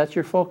once that's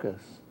your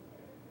focus,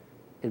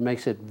 it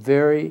makes it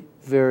very,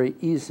 very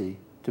easy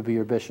to be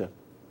your bishop.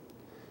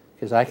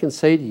 Because I can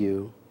say to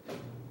you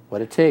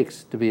what it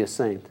takes to be a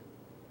saint.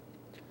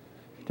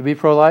 To be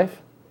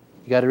pro-life,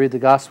 you got to read the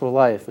Gospel of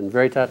Life and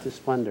Veritatis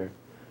Splendor,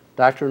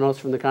 doctrinal notes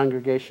from the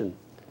congregation,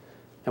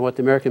 and what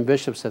the American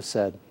bishops have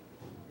said.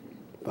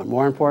 But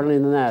more importantly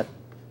than that,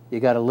 you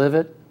got to live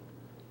it,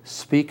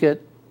 speak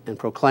it, and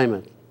proclaim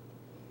it.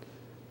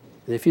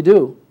 And if you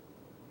do,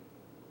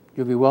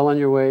 you'll be well on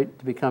your way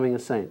to becoming a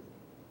saint.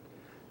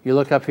 You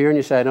look up here and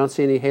you say, I don't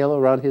see any halo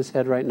around his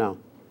head right now.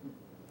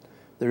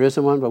 There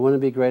isn't one, but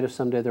wouldn't it be great if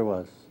someday there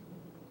was?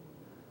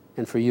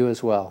 And for you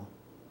as well.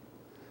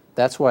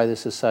 That's why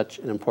this is such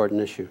an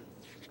important issue.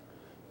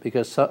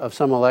 Because of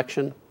some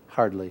election?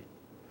 Hardly.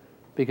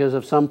 Because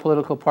of some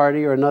political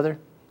party or another?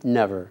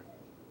 Never.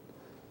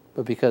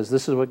 But because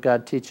this is what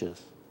God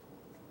teaches.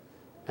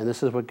 And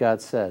this is what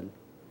God said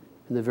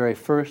in the very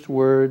first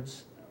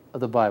words of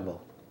the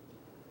Bible.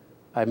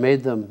 I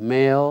made them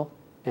male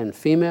and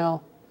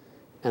female,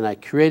 and I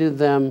created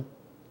them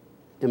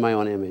in my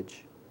own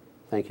image.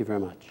 Thank you very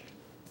much.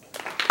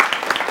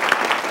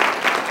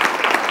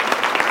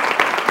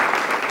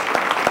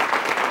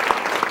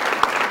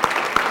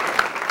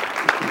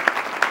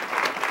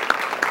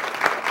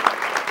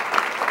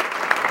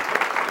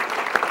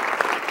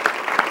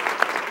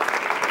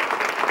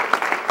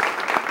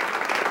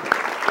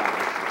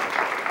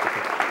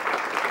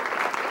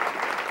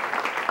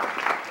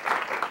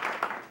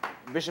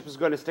 Bishop is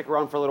going to stick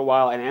around for a little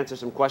while and answer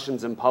some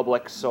questions in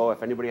public, so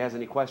if anybody has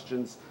any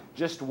questions,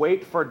 just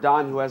wait for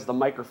Don, who has the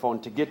microphone,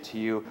 to get to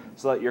you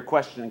so that your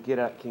question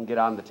can get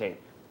on the tape.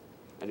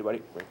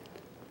 Anybody? Wait.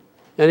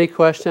 Any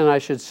question? I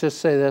should just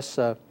say this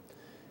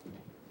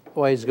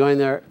while he's going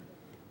there.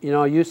 You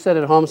know, you sit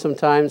at home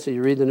sometimes,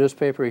 you read the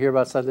newspaper, you hear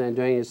about something I'm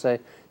doing, and you say,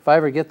 if I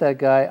ever get that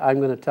guy, I'm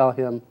going to tell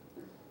him,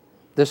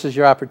 this is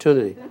your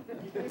opportunity.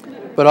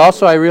 But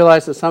also I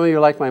realize that some of you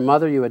are like my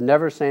mother, you would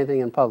never say anything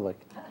in public.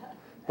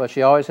 But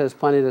she always has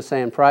plenty to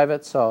say in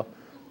private, so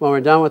when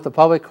we're done with the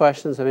public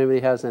questions, if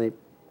anybody has any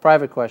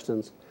private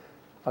questions,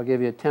 I'll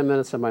give you 10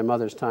 minutes of my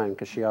mother's time,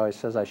 because she always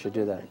says I should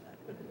do that.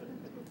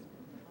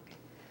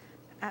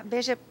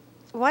 Bishop,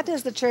 what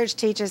does the church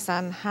teach us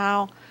on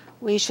how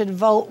we should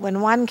vote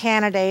when one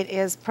candidate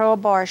is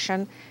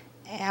pro-abortion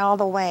all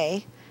the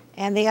way,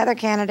 and the other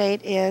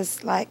candidate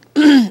is like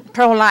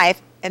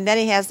pro-life, and then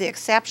he has the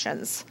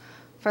exceptions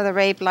for the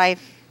rape,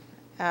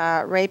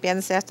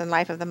 incest, and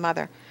life of the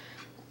mother?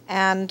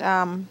 And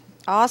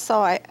also,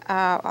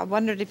 I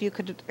wondered if you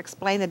could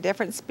explain the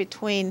difference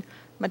between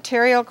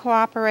material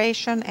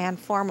cooperation and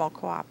formal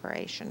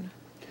cooperation.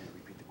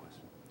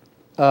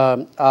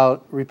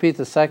 I'll repeat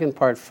the second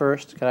part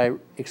first. Could I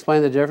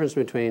explain the difference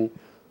between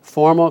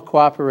formal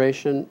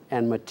cooperation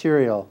and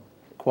material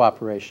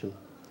cooperation?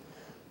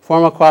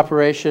 Formal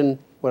cooperation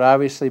would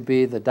obviously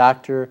be the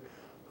doctor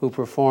who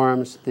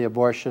performs the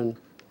abortion,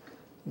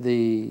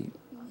 the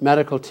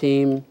medical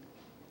team,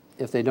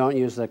 if they don't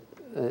use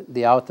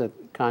the out that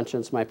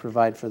conscience might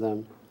provide for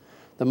them,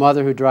 the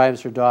mother who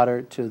drives her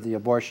daughter to the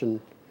abortion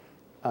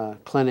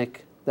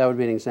clinic. That would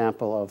be an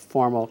example of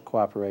formal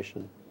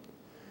cooperation.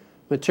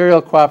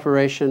 Material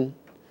cooperation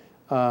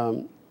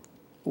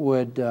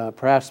would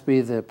perhaps be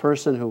the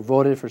person who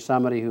voted for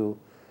somebody who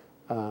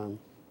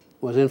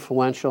was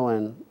influential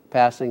in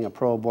passing a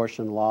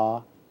pro-abortion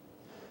law,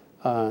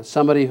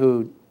 somebody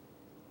who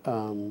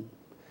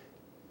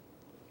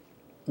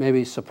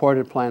maybe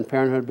supported Planned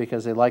Parenthood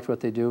because they liked what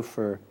they do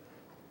for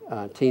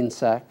teen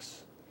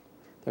sex.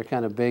 They're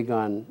kind of big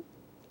on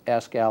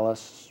Ask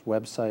Alice's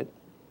website,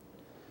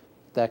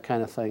 that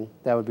kind of thing.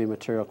 That would be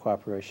material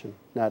cooperation,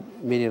 not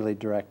immediately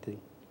directing.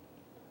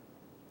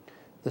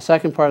 The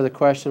second part of the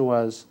question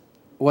was,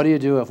 what do you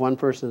do if one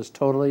person is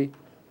totally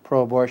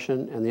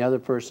pro-abortion and the other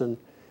person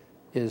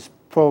is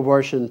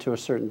pro-abortion to a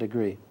certain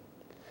degree?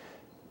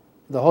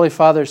 The Holy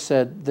Father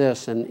said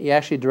this, and he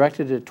actually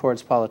directed it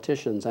towards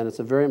politicians, and it's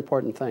a very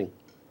important thing.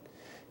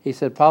 He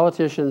said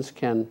politicians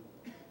can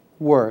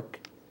work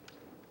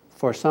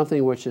for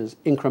something which is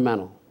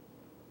incremental.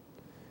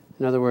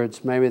 In other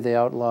words, maybe they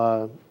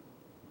outlaw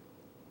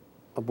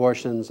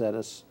abortions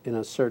in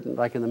a certain,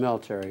 like in the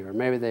military, or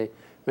maybe they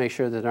make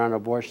sure that there aren't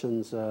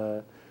abortions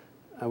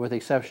with the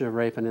exception of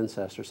rape and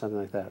incest or something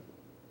like that.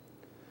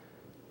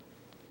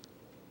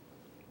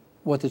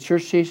 What the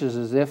church teaches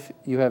is if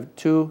you have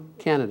two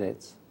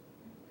candidates,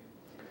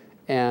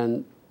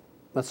 and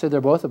let's say they're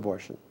both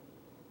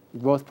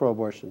both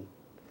pro-abortion,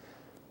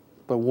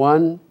 but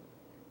one,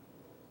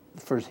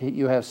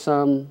 you have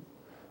some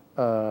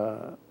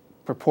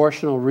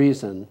proportional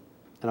reason,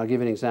 and I'll give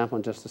you an example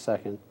in just a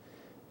second,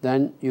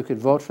 then you could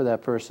vote for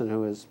that person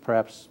who is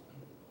perhaps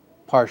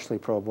partially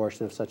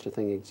pro-abortion, if such a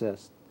thing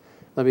exists.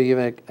 Let me give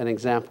you an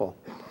example.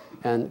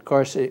 And of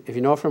course, if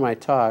you know from my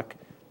talk,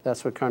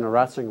 that's what Cardinal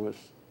Ratzinger was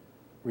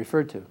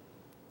referred to.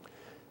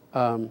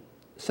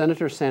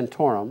 Senator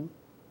Santorum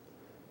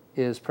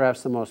is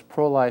perhaps the most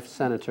pro-life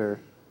senator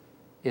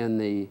in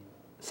the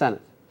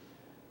Senate.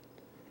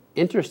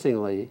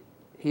 Interestingly,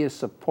 he is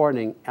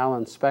supporting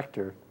Alan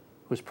Specter,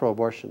 who's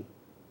pro-abortion,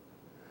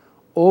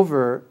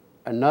 over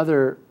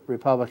another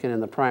Republican in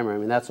the primary, I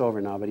mean that's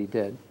over now, but he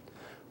did,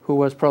 who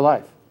was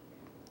pro-life.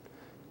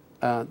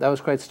 That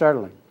was quite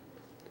startling.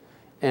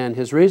 And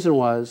his reason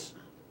was,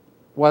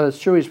 while it's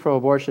true he's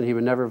pro-abortion, he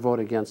would never vote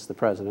against the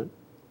president.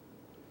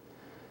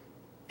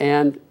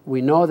 And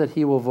we know that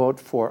he will vote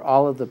for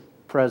all of the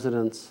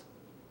president's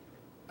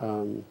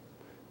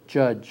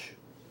judge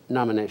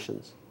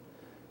nominations.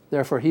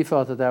 Therefore, he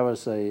felt that that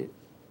was a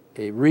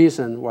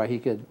reason why he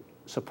could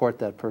support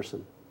that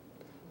person.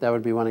 That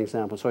would be one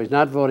example. So he's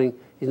not voting,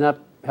 he's not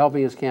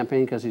helping his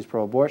campaign because he's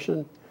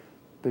pro-abortion,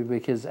 but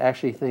because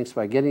actually he thinks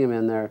by getting him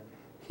in there,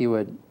 he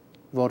would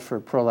vote for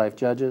pro-life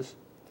judges.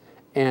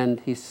 And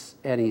he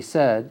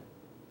said,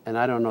 and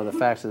I don't know the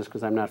facts of this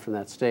because I'm not from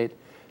that state,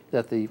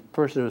 that the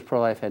person who was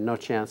pro-life had no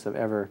chance of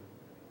ever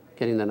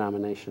getting the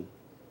nomination.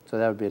 So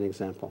that would be an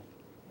example.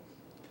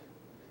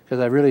 Because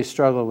I really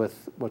struggled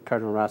with what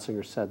Cardinal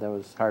Ratzinger said. That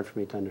was hard for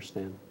me to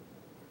understand.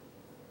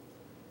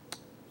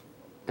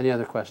 Any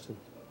other question?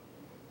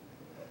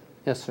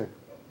 Yes, sir.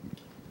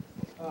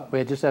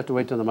 We just have to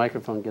wait till the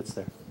microphone gets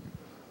there.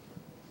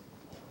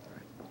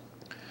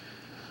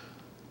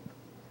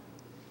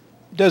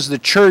 Does the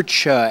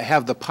church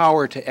have the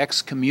power to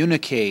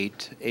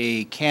excommunicate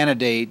a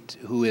candidate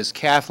who is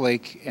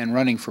Catholic and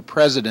running for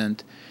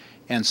president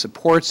and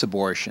supports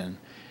abortion?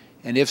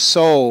 And if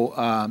so,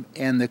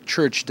 and the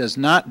church does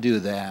not do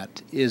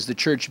that, is the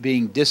church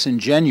being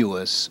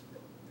disingenuous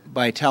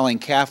by telling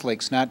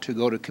Catholics not to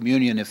go to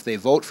communion if they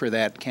vote for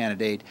that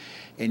candidate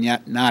and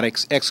yet not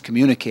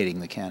excommunicating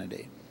the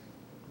candidate?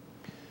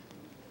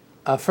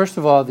 First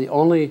of all, the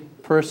only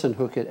person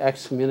who could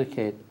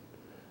excommunicate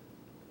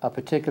a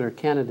particular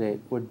candidate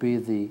would be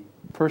the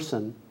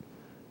person,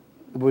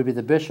 would be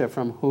the bishop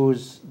from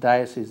whose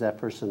diocese that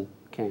person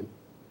came.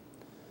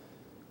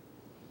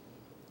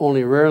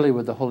 Only rarely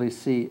would the Holy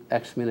See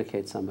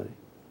excommunicate somebody.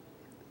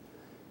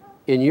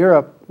 In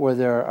Europe, where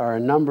there are a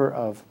number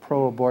of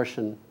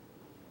pro-abortion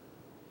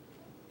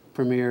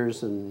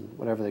premiers and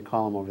whatever they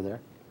call them over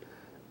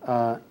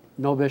there,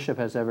 no bishop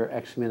has ever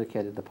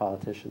excommunicated the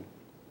politician.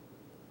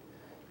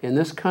 In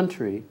this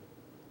country,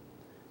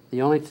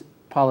 the only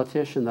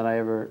politician that I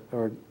ever,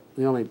 or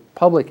the only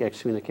public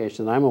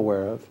excommunication that I'm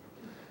aware of,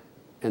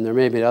 and there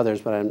may be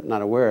others but I'm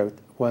not aware of,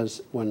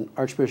 was when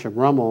Archbishop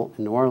Rummel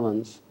in New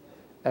Orleans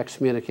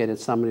excommunicated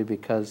somebody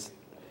because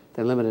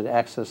they limited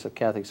access of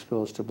Catholic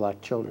schools to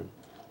black children.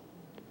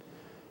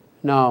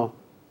 Now,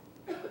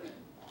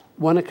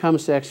 when it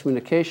comes to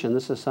excommunication,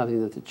 this is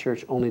something that the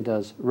church only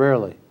does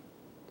rarely.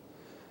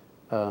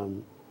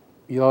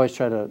 You always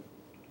try to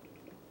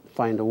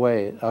find a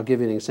way. I'll give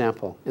you an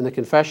example. In the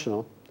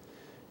confessional,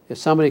 if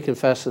somebody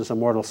confesses a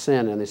mortal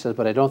sin and they say,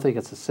 but I don't think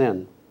it's a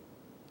sin,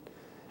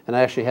 and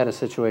I actually had a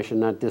situation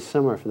not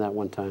dissimilar from that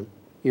one time,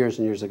 years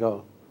and years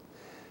ago,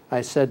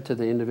 I said to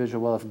the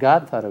individual, well, if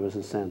God thought it was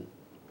a sin,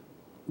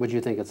 would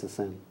you think it's a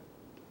sin? And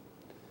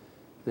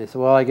they said,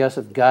 well, I guess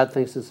if God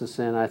thinks it's a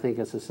sin, I think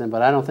it's a sin,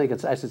 but I don't think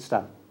it's, I said,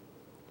 stop.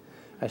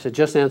 I said,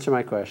 just answer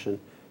my question.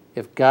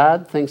 If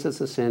God thinks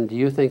it's a sin, do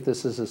you think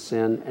this is a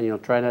sin, and you'll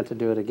try not to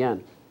do it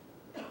again?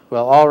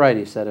 Well, all right,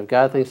 he said, if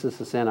God thinks it's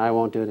a sin, I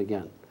won't do it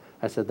again.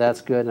 I said, that's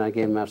good, and I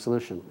gave him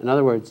absolution. In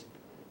other words,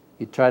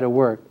 you try to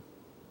work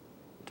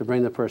to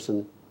bring the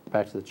person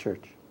back to the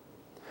church.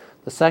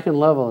 The second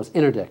level is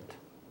interdict.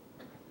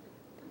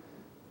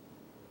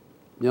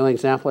 The only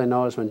example I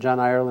know is when John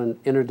Ireland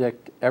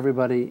interdicted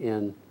everybody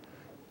in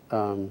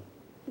a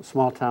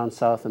small town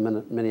south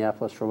of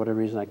Minneapolis for whatever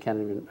reason, I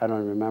don't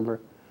even remember.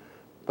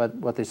 But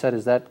what they said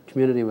is that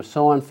community was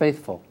so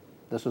unfaithful,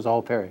 this was a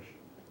whole parish,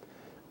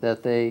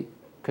 that they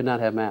could not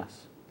have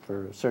Mass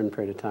for a certain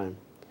period of time.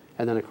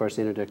 And then, of course,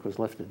 the interdict was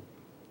lifted.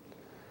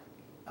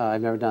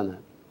 I've never done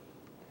that.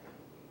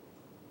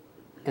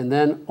 And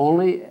then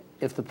only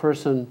if the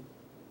person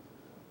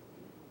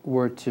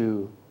were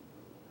to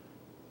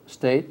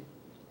state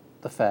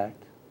the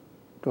fact,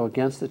 go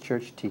against the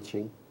church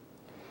teaching,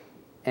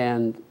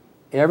 and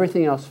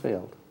everything else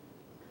failed,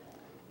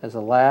 as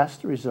a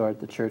last resort,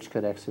 the church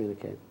could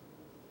excommunicate.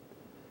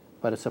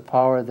 But it's a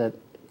power that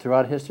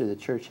throughout history the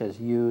church has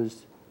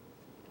used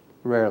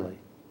rarely.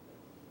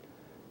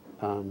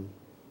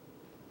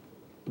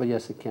 But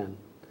yes, it can.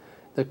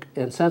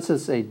 And since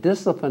it's a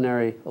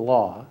disciplinary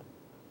law,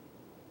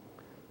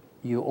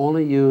 you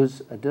only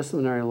use a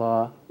disciplinary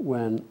law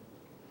when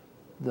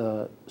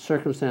the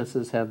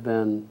circumstances have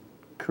been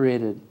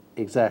created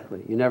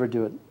exactly. You never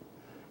do it.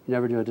 You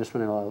never do a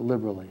disciplinary law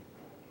liberally.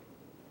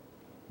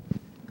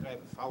 Could I have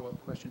a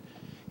follow-up question?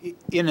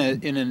 In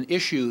an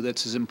issue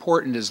that's as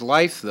important as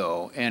life,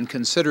 though, and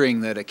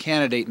considering that a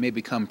candidate may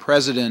become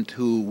president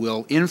who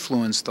will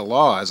influence the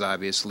laws,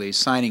 obviously,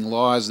 signing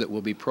laws that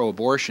will be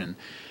pro-abortion,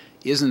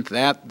 isn't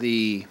that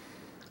the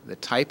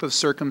type of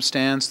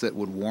circumstance that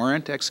would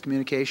warrant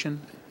excommunication?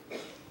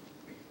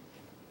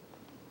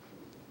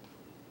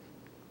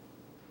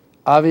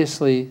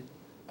 Obviously,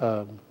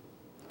 the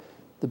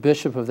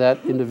bishop of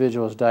that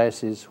individual's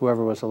diocese,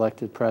 whoever was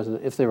elected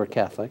president, if they were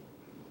Catholic,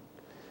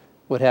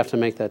 would have to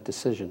make that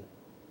decision.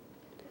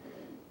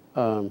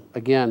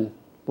 Again,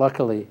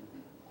 luckily,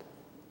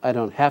 I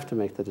don't have to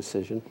make the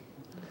decision,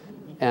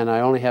 and I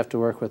only have to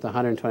work with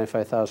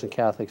 125,000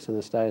 Catholics in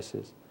this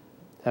diocese.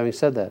 Having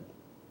said that,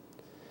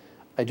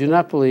 I do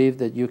not believe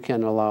that you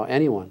can allow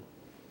anyone,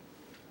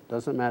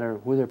 doesn't matter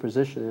who their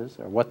position is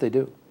or what they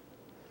do,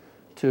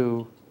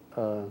 to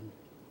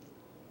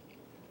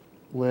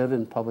live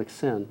in public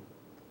sin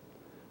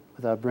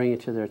without bringing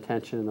it to their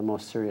attention in the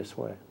most serious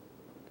way.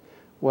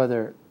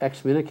 Whether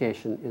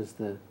excommunication is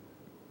the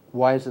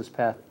wisest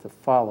path to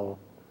follow,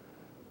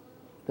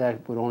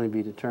 that would only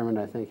be determined,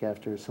 I think,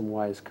 after some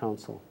wise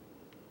counsel.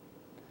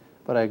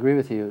 But I agree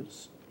with you,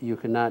 you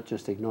cannot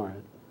just ignore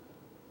it.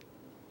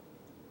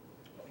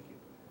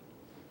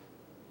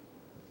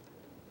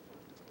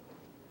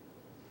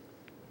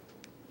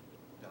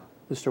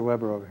 Mr.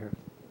 Weber over here.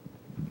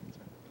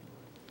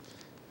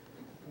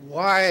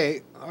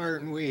 Why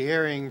aren't we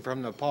hearing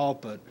from the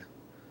pulpit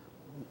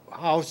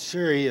how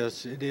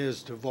serious it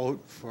is to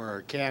vote for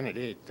a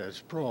candidate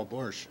that's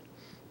pro-abortion?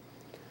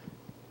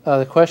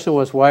 The question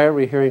was, why are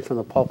we hearing from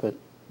the pulpit?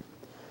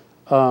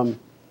 The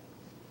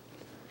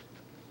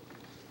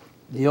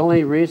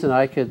only reason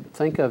I could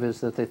think of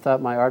is that they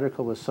thought my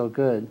article was so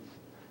good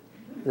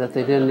that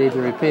they didn't need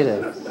to repeat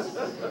it.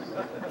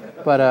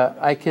 But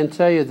I can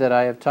tell you that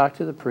I have talked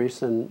to the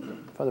priests,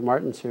 and Father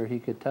Martin's here, he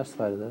could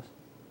testify to this.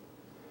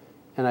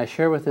 And I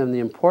share with them the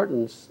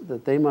importance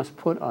that they must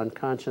put on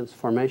conscience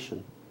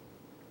formation.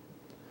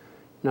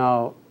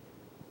 Now,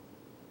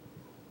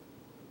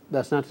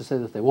 that's not to say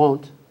that they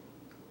won't,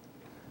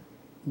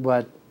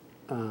 but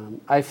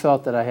I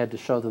felt that I had to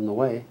show them the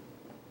way.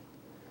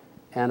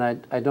 And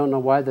I don't know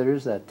why there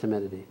is that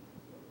timidity.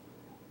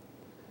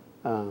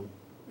 You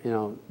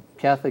know,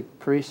 Catholic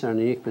priests are in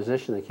a unique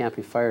position. They can't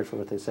be fired for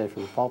what they say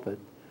from the pulpit,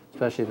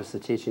 especially if it's the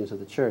teachings of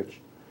the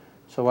church.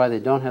 So why they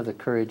don't have the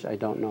courage, I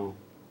don't know.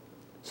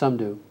 Some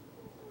do.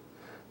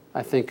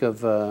 I think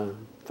of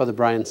Father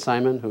Brian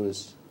Simon, who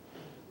has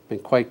been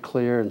quite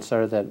clear and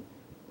started that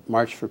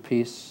March for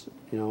Peace,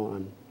 you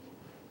know,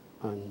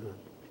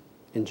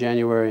 in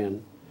January,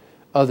 and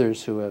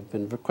others who have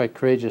been quite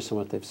courageous in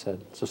what they've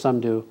said. So some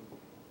do.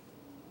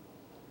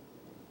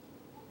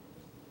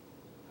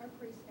 Our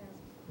priest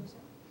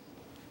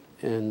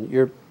has. And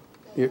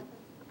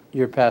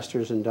your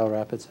pastors in Del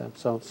Rapids have.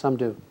 So some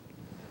do.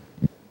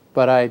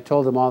 But I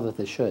told them all that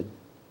they should.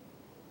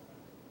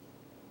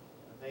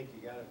 I think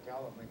you got to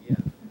tell them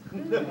again.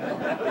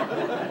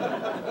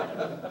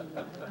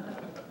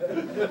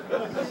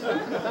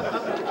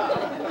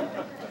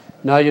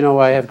 Now you know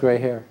why I have gray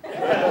hair.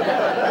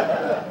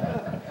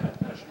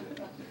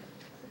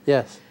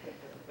 Yes.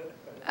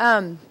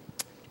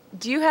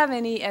 Do you have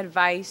any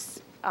advice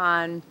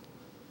on,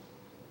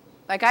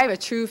 like, I have a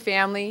true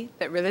family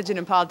that religion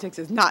and politics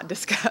is not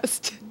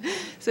discussed.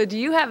 So do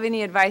you have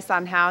any advice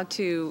on how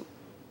to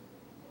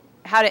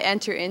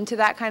enter into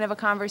that kind of a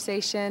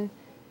conversation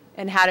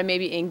and how to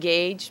maybe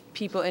engage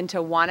people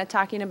into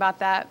talking about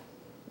that?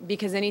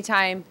 Because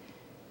anytime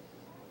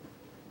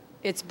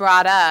it's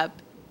brought up,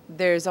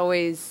 there's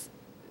always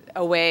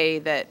a way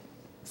that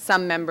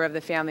some member of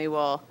the family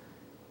will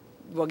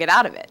get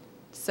out of it.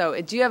 So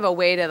do you have a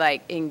way to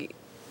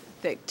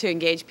to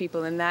engage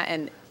people in that?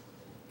 And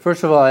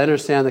first of all, I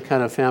understand the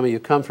kind of family you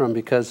come from,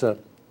 because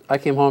I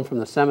came home from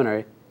the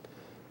seminary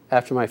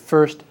after my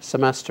first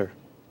semester.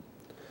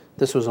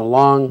 This was a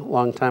long,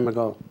 long time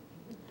ago.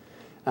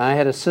 And I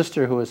had a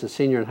sister who was a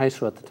senior in high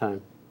school at the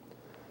time.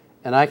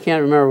 And I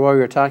can't remember what we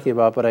were talking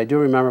about, but I do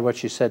remember what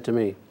she said to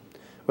me.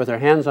 With her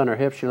hands on her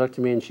hips, she looked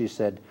at me and she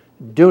said,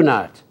 "Do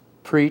not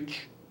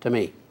preach to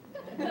me."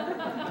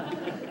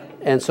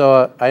 And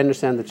so I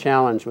understand the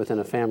challenge within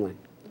a family.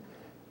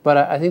 But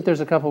I think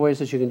there's a couple ways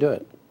that you can do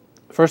it.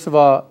 First of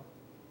all,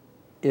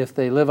 if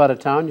they live out of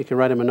town, you can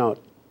write them a note.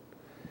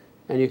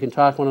 And you can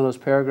talk one of those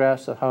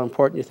paragraphs of how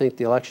important you think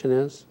the election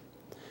is.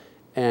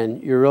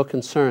 And you're real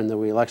concerned that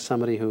we elect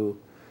somebody who,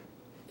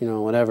 you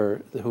know,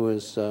 whatever, who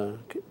is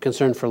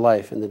concerned for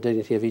life and the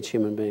dignity of each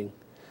human being.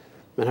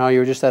 And how you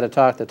were just at a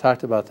talk that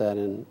talked about that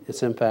and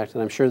its impact.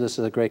 And I'm sure this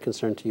is a great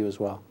concern to you as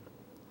well.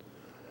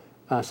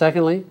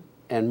 Secondly,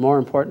 and more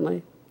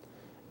importantly,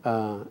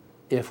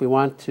 if we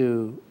want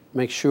to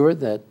make sure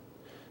that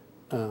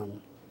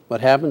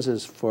what happens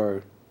is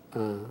for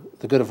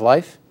the good of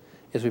life,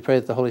 is we pray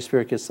that the Holy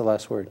Spirit gets the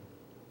last word.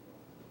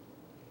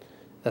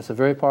 That's a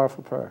very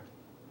powerful prayer.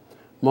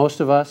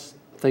 Most of us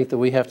think that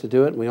we have to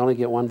do it, and we only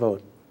get one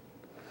vote.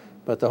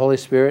 But the Holy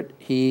Spirit,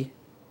 He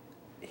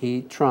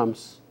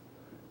trumps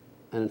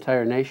an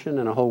entire nation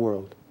and a whole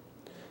world.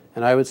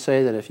 And I would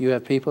say that if you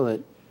have people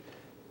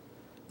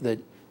that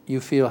you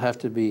feel have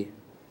to be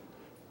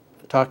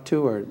talked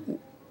to, or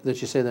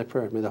that you say that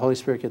prayer, may the Holy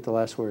Spirit get the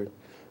last word,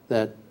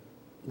 that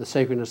the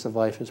sacredness of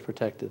life is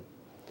protected.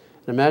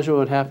 And imagine what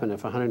would happen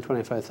if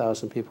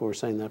 125,000 people were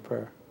saying that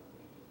prayer.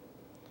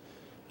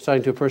 I was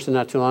talking to a person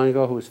not too long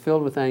ago who was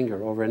filled with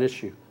anger over an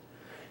issue.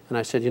 And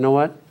I said, you know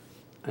what?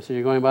 I said,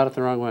 you're going about it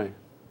the wrong way.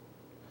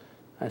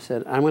 I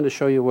said, I'm going to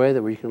show you a way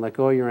that where you can let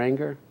go of your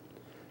anger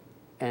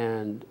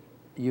and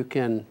you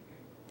can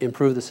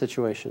improve the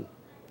situation.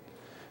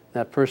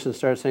 That person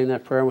started saying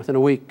that prayer, and within a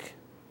week,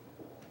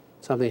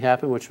 something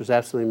happened which was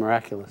absolutely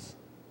miraculous.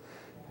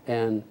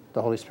 And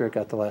the Holy Spirit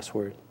got the last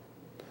word.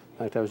 In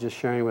fact, I was just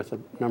sharing with a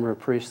number of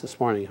priests this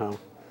morning how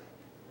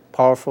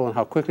powerful and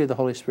how quickly the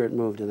Holy Spirit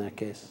moved in that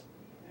case.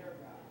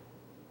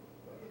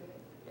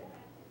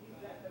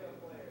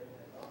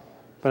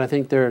 But I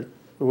think there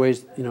are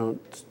ways,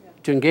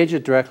 to engage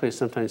it directly is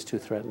sometimes too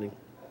threatening,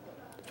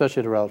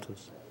 especially to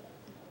relatives.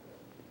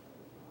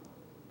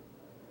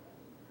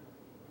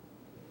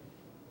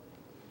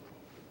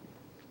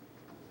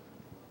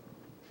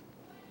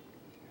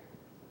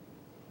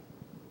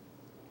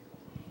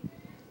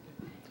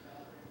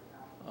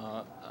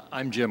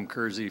 I'm Jim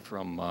Kersey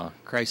from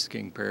Christ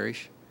King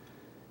Parish,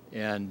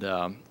 and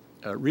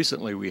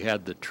recently we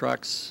had the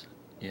trucks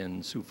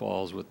in Sioux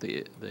Falls with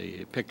the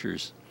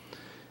pictures,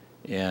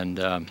 and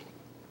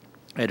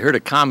I'd heard a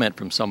comment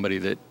from somebody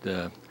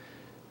that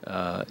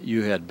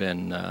you had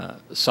been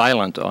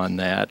silent on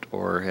that,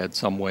 or had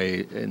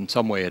in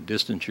some way had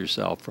distanced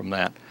yourself from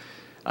that.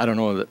 I don't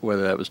know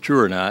whether that was true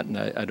or not, and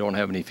I don't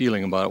have any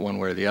feeling about it one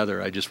way or the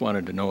other. I just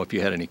wanted to know if you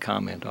had any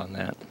comment on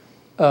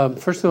that.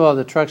 First of all,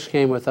 the trucks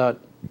came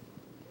without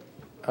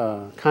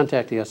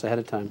contacting us ahead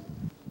of time.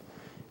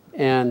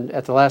 And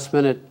at the last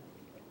minute,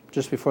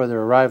 just before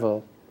their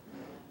arrival,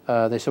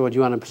 they said, well, do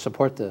you want to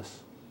support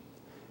this?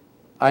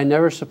 I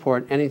never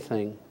support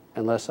anything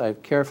unless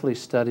I've carefully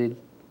studied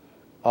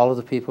all of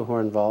the people who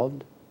are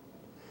involved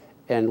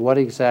and what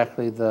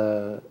exactly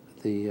the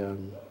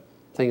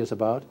thing is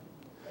about.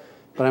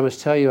 But I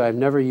must tell you, I've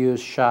never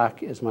used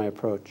shock as my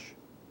approach.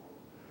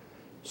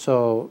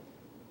 So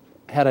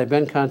had I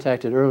been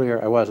contacted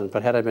earlier, I wasn't,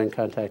 but had I been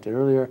contacted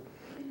earlier,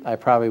 I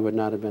probably would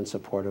not have been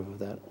supportive of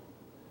that.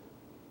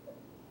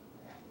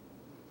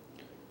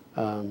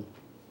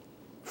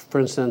 For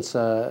instance,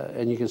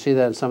 and you can see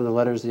that in some of the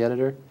letters of the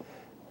editor,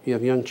 you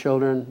have young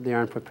children, they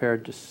aren't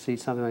prepared to see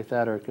something like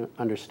that or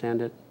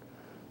understand it.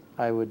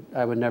 I would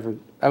never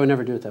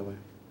do it that way.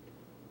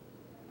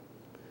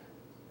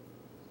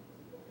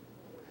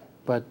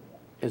 But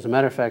as a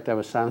matter of fact, I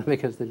was silent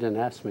because they didn't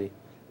ask me.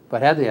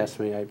 But had they asked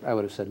me, I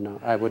would have said no.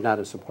 I would not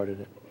have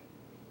supported it.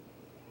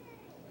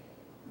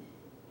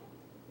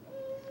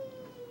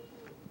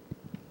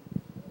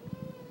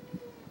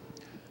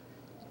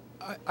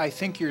 I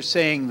think you're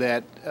saying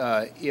that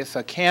if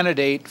a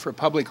candidate for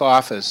public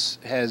office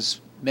has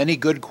many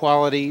good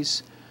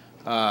qualities,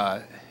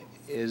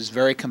 is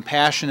very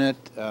compassionate,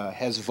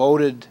 has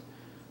voted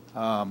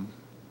on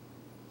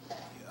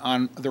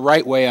the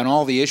right way on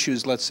all the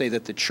issues, let's say,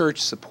 that the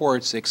church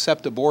supports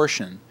except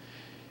abortion,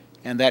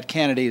 and that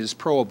candidate is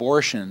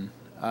pro-abortion,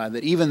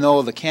 that even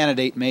though the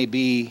candidate may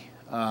be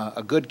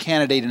a good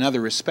candidate in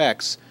other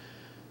respects,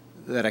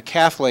 that a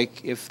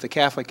Catholic, if the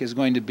Catholic is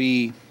going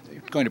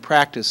to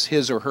practice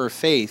his or her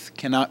faith,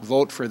 cannot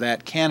vote for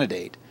that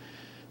candidate.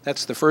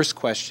 That's the first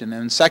question.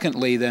 And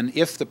secondly, then,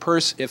 if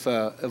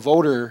a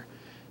voter,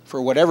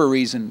 for whatever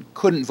reason,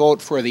 couldn't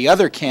vote for the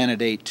other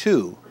candidate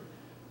too,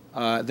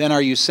 then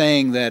are you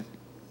saying that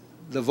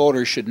the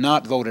voter should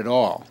not vote at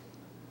all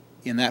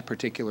in that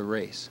particular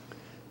race?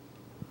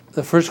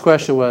 The first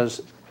question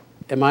was,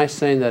 am I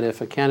saying that if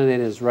a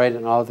candidate is right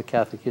on all of the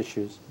Catholic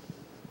issues,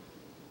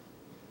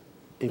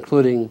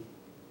 including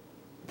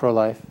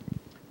pro-life,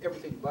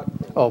 Everything but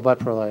pro-life. Oh, but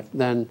pro-life,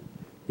 then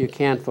you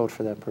can't vote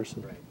for that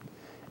person. Right.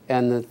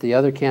 And that the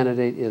other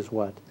candidate is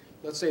what?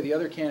 Let's say the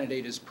other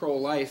candidate is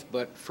pro-life,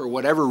 but for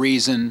whatever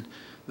reason,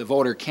 the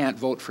voter can't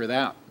vote for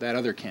that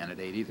other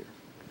candidate either.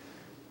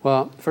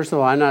 Well, first of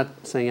all, I'm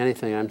not saying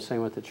anything. I'm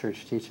saying what the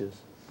church teaches.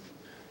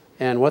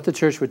 And what the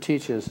church would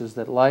teach us is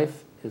that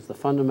life is the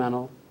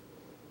fundamental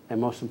and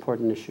most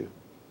important issue.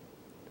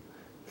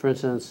 For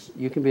instance,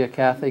 you can be a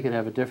Catholic and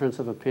have a difference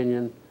of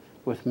opinion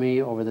with me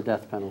over the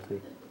death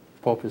penalty.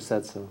 Pope has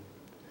said so.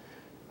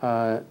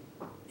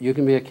 You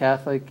can be a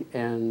Catholic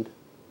and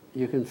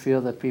you can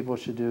feel that people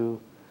should do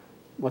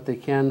what they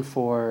can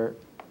for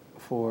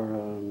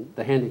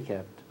the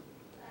handicapped.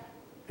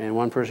 And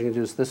one person can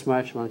do this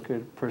much, one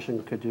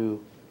person could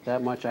do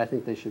that much. I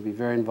think they should be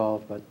very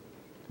involved, but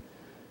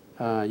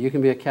you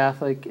can be a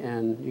Catholic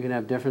and you can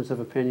have difference of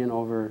opinion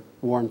over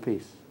war and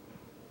peace.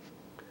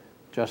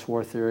 Just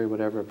war theory,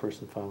 whatever a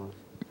person follows.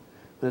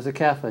 But as a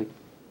Catholic,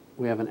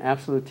 we have an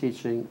absolute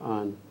teaching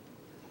on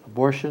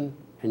abortion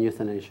and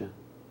euthanasia.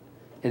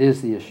 It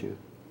is the issue.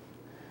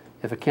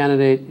 If a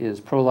candidate is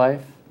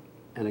pro-life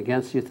and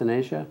against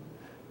euthanasia,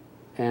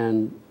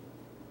 and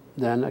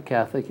then a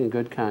Catholic in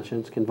good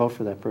conscience can vote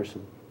for that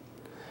person.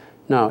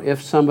 Now,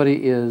 if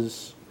somebody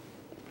is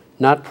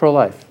not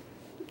pro-life,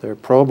 they're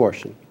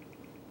pro-abortion,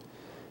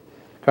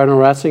 Cardinal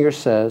Ratzinger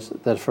says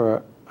that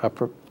for a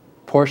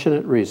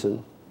proportionate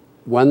reason,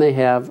 when they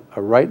have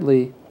a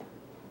rightly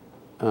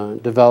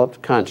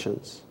developed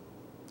conscience,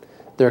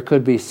 there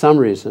could be some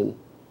reason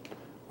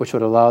which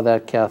would allow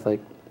that Catholic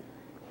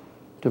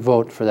to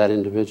vote for that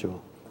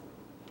individual.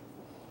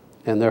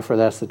 And therefore,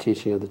 that's the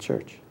teaching of the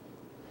church.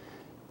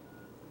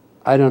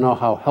 I don't know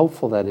how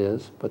helpful that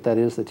is, but that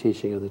is the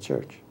teaching of the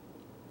church.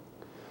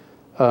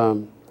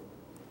 And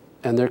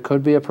there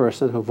could be a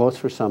person who votes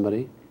for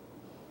somebody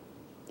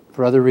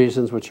for other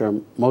reasons which are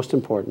most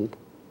important.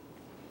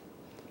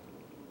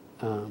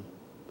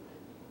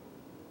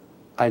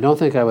 I don't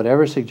think I would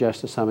ever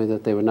suggest to somebody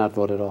that they would not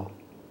vote at all.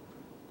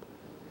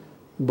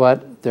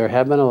 But there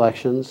have been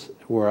elections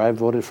where I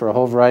voted for a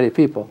whole variety of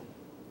people,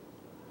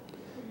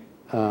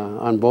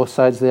 on both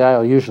sides of the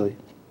aisle usually,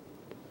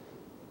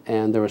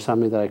 and there was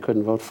somebody that I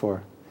couldn't vote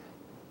for.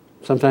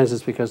 Sometimes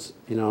it's because,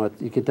 you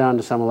get down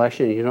to some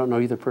election and you don't know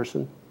either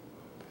person.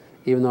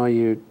 Even though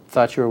you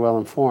thought you were well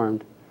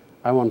informed,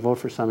 I won't vote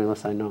for somebody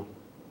unless I know.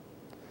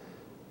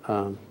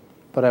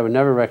 But I would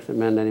never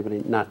recommend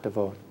anybody not to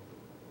vote.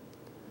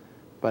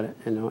 But,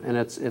 and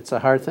it's a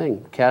hard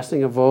thing.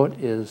 Casting a vote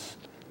is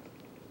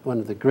one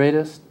of the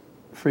greatest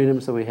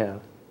freedoms that we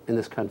have in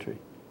this country.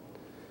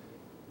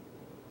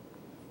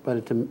 But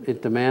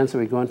it demands that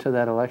we go into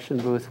that election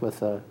booth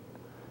with a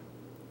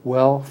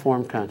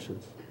well-formed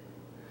conscience.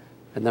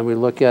 And then we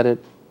look at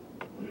it,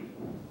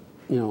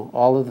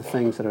 all of the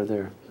things that are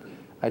there.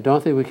 I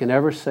don't think we can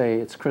ever say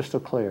it's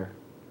crystal clear.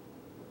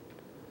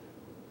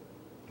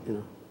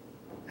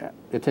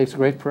 It takes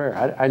great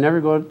prayer. I never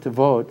go to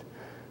vote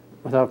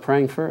without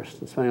praying first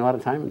and spending a lot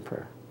of time in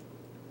prayer.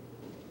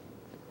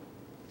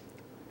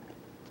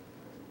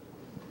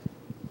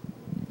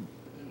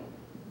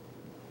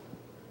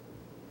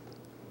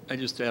 I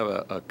just have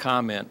a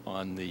comment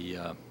on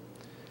the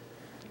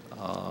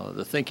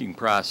thinking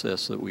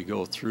process that we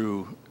go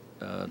through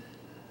to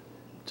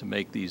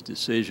make these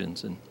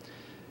decisions,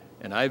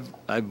 and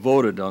I've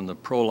voted on the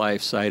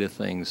pro-life side of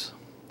things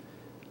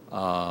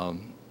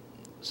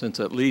since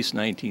at least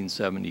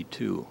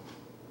 1972,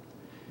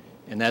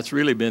 and that's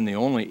really been the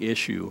only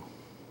issue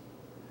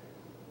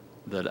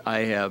that I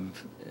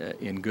have,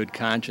 in good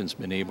conscience,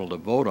 been able to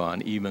vote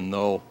on, even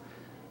though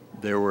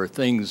there were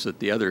things that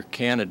the other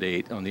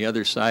candidate on the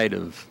other side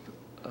of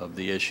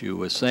the issue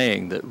was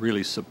saying that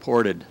really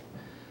supported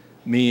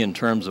me in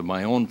terms of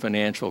my own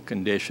financial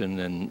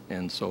condition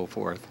and so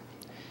forth.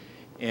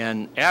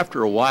 And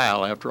after a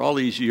while, after all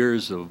these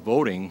years of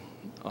voting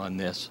on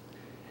this,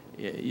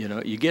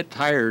 you get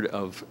tired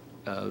of,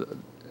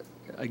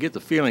 I get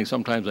the feeling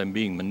sometimes I'm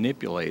being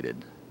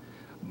manipulated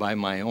by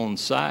my own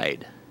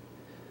side,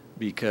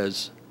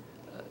 because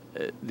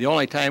the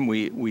only time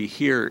we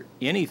hear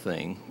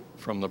anything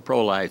from the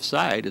pro-life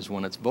side is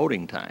when it's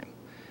voting time.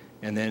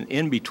 And then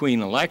in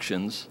between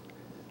elections,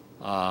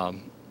 I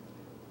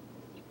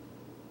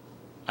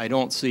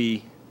don't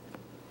see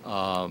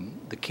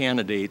the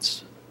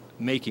candidates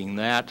making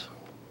that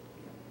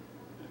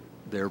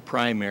their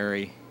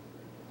primary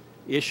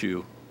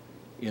issue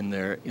in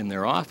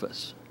their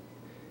office.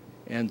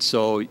 And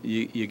so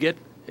you get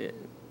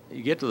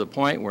to the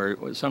point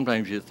where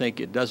sometimes you think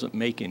it doesn't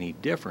make any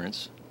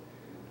difference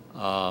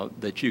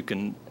that you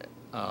can,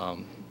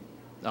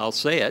 I'll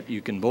say it,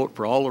 you can vote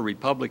for all the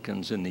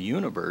Republicans in the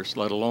universe,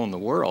 let alone the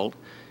world,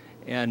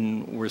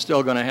 and we're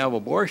still going to have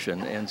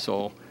abortion. And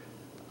so,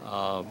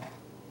 how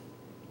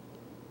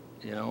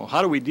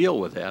do we deal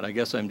with that? I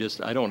guess I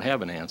don't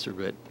have an answer,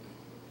 but.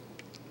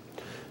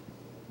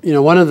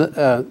 One of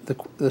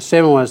the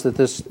statement was that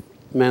this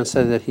man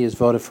said that he has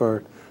voted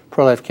for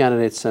pro-life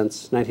candidates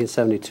since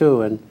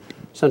 1972, and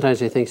sometimes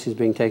he thinks he's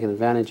being taken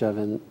advantage of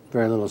and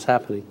very little is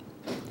happening.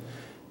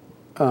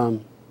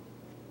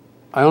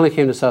 I only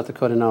came to South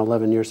Dakota now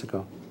 11 years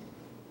ago.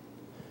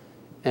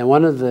 And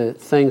one of the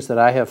things that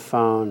I have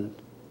found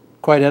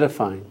quite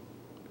edifying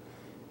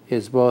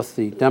is both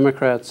the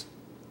Democrats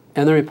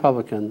and the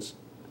Republicans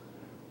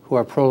who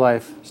are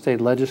pro-life state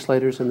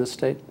legislators in this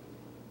state,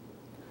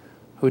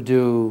 who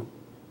do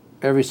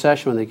every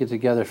session when they get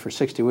together for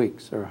 60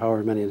 weeks, or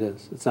however many it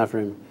is. It's not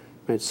very,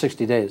 it's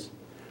 60 days,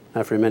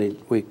 not very many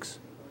weeks,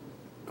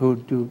 who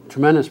do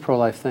tremendous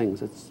pro-life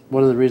things. It's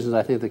one of the reasons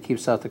I think that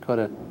keeps South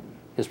Dakota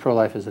as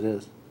pro-life as it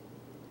is.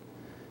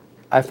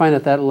 I find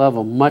at that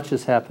level much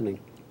is happening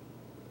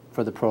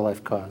for the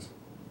pro-life cause.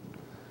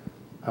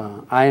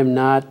 I am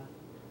not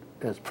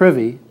as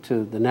privy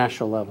to the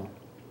national level.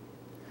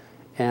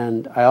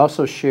 And I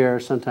also share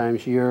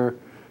sometimes your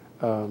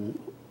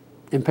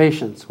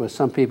impatience with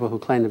some people who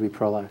claim to be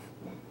pro-life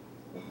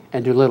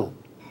and do little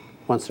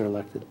once they're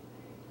elected.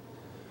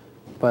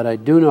 But I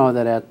do know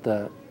that at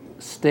the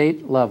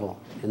state level,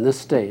 in this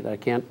state, I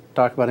can't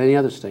talk about any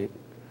other state,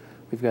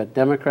 we've got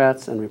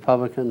Democrats and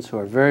Republicans who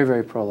are very,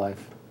 very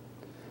pro-life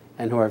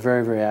and who are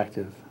very, very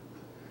active.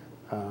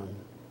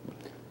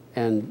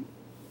 And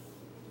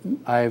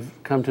I've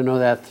come to know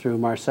that through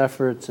Mar's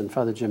efforts and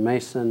Father Jim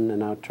Mason and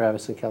now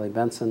Travis and Kelly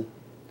Benson,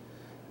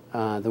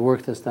 the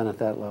work that's done at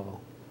that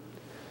level.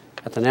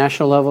 At the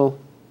national level,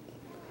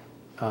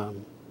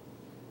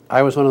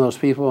 I was one of those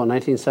people in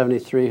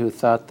 1973 who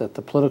thought that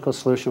the political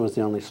solution was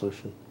the only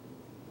solution.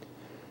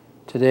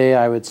 Today,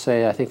 I would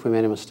say I think we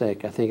made a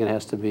mistake. I think there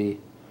has to be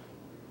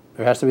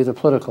the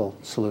political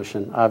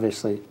solution,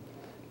 obviously,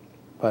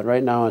 but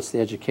right now it's the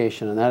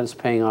education, and that is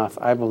paying off,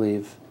 I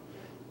believe,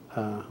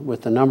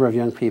 with the number of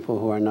young people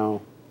who are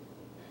now,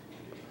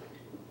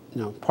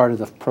 part of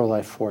the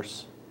pro-life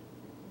force.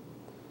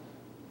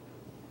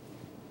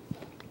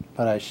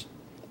 But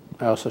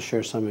I also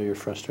share some of your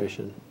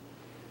frustration.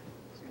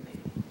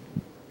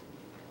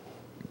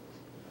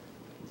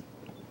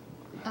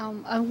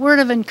 A word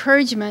of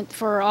encouragement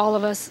for all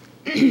of us.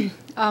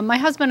 My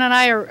husband and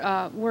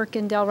I work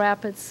in Del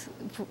Rapids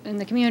in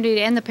the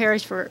community and the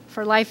parish for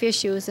life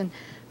issues, and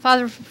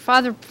Father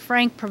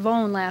Frank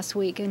Pavone last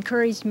week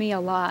encouraged me a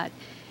lot.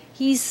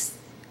 He's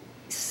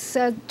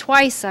said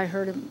twice, I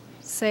heard him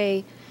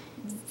say,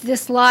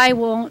 this lie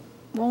won't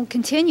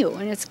continue,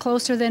 and it's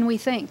closer than we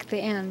think, the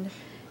end.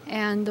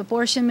 And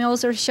abortion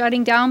mills are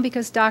shutting down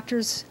because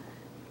doctors,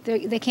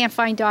 they can't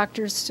find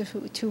doctors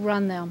to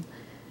run them.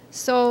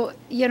 So,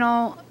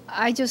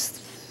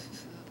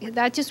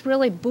 that just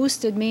really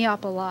boosted me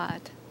up a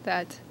lot,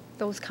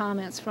 those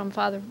comments from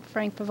Father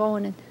Frank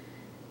Pavone.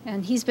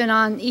 And he's been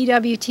on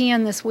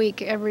EWTN this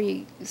week,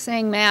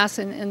 saying Mass,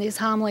 and these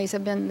homilies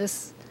have been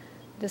this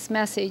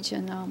message.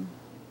 And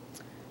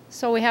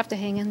so we have to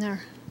hang in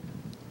there.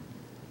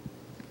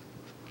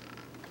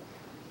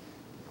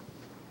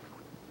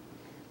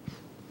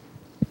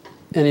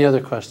 Any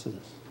other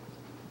questions?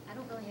 I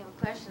don't really have a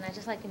question. I'd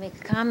just like to make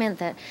a comment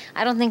that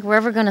I don't think we're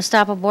ever going to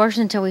stop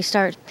abortion until we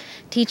start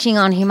teaching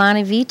on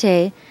Humanae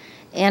Vitae.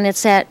 And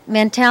it's that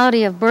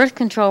mentality of birth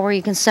control where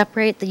you can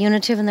separate the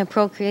unitive and the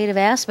procreative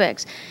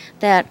aspects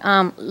that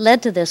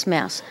led to this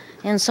mess.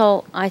 And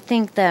so I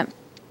think that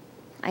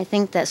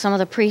some of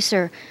the priests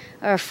are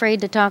afraid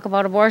to talk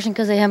about abortion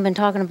because they haven't been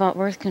talking about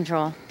birth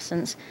control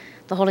since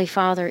the Holy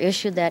Father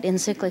issued that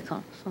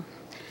encyclical. So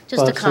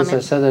just a comment.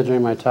 Since I said that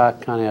during my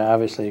talk, Connie, I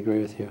obviously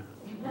agree with you.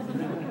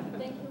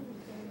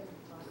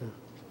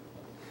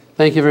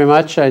 Thank you very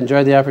much. I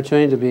enjoyed the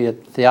opportunity to be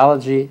at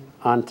Theology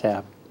on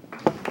Tap.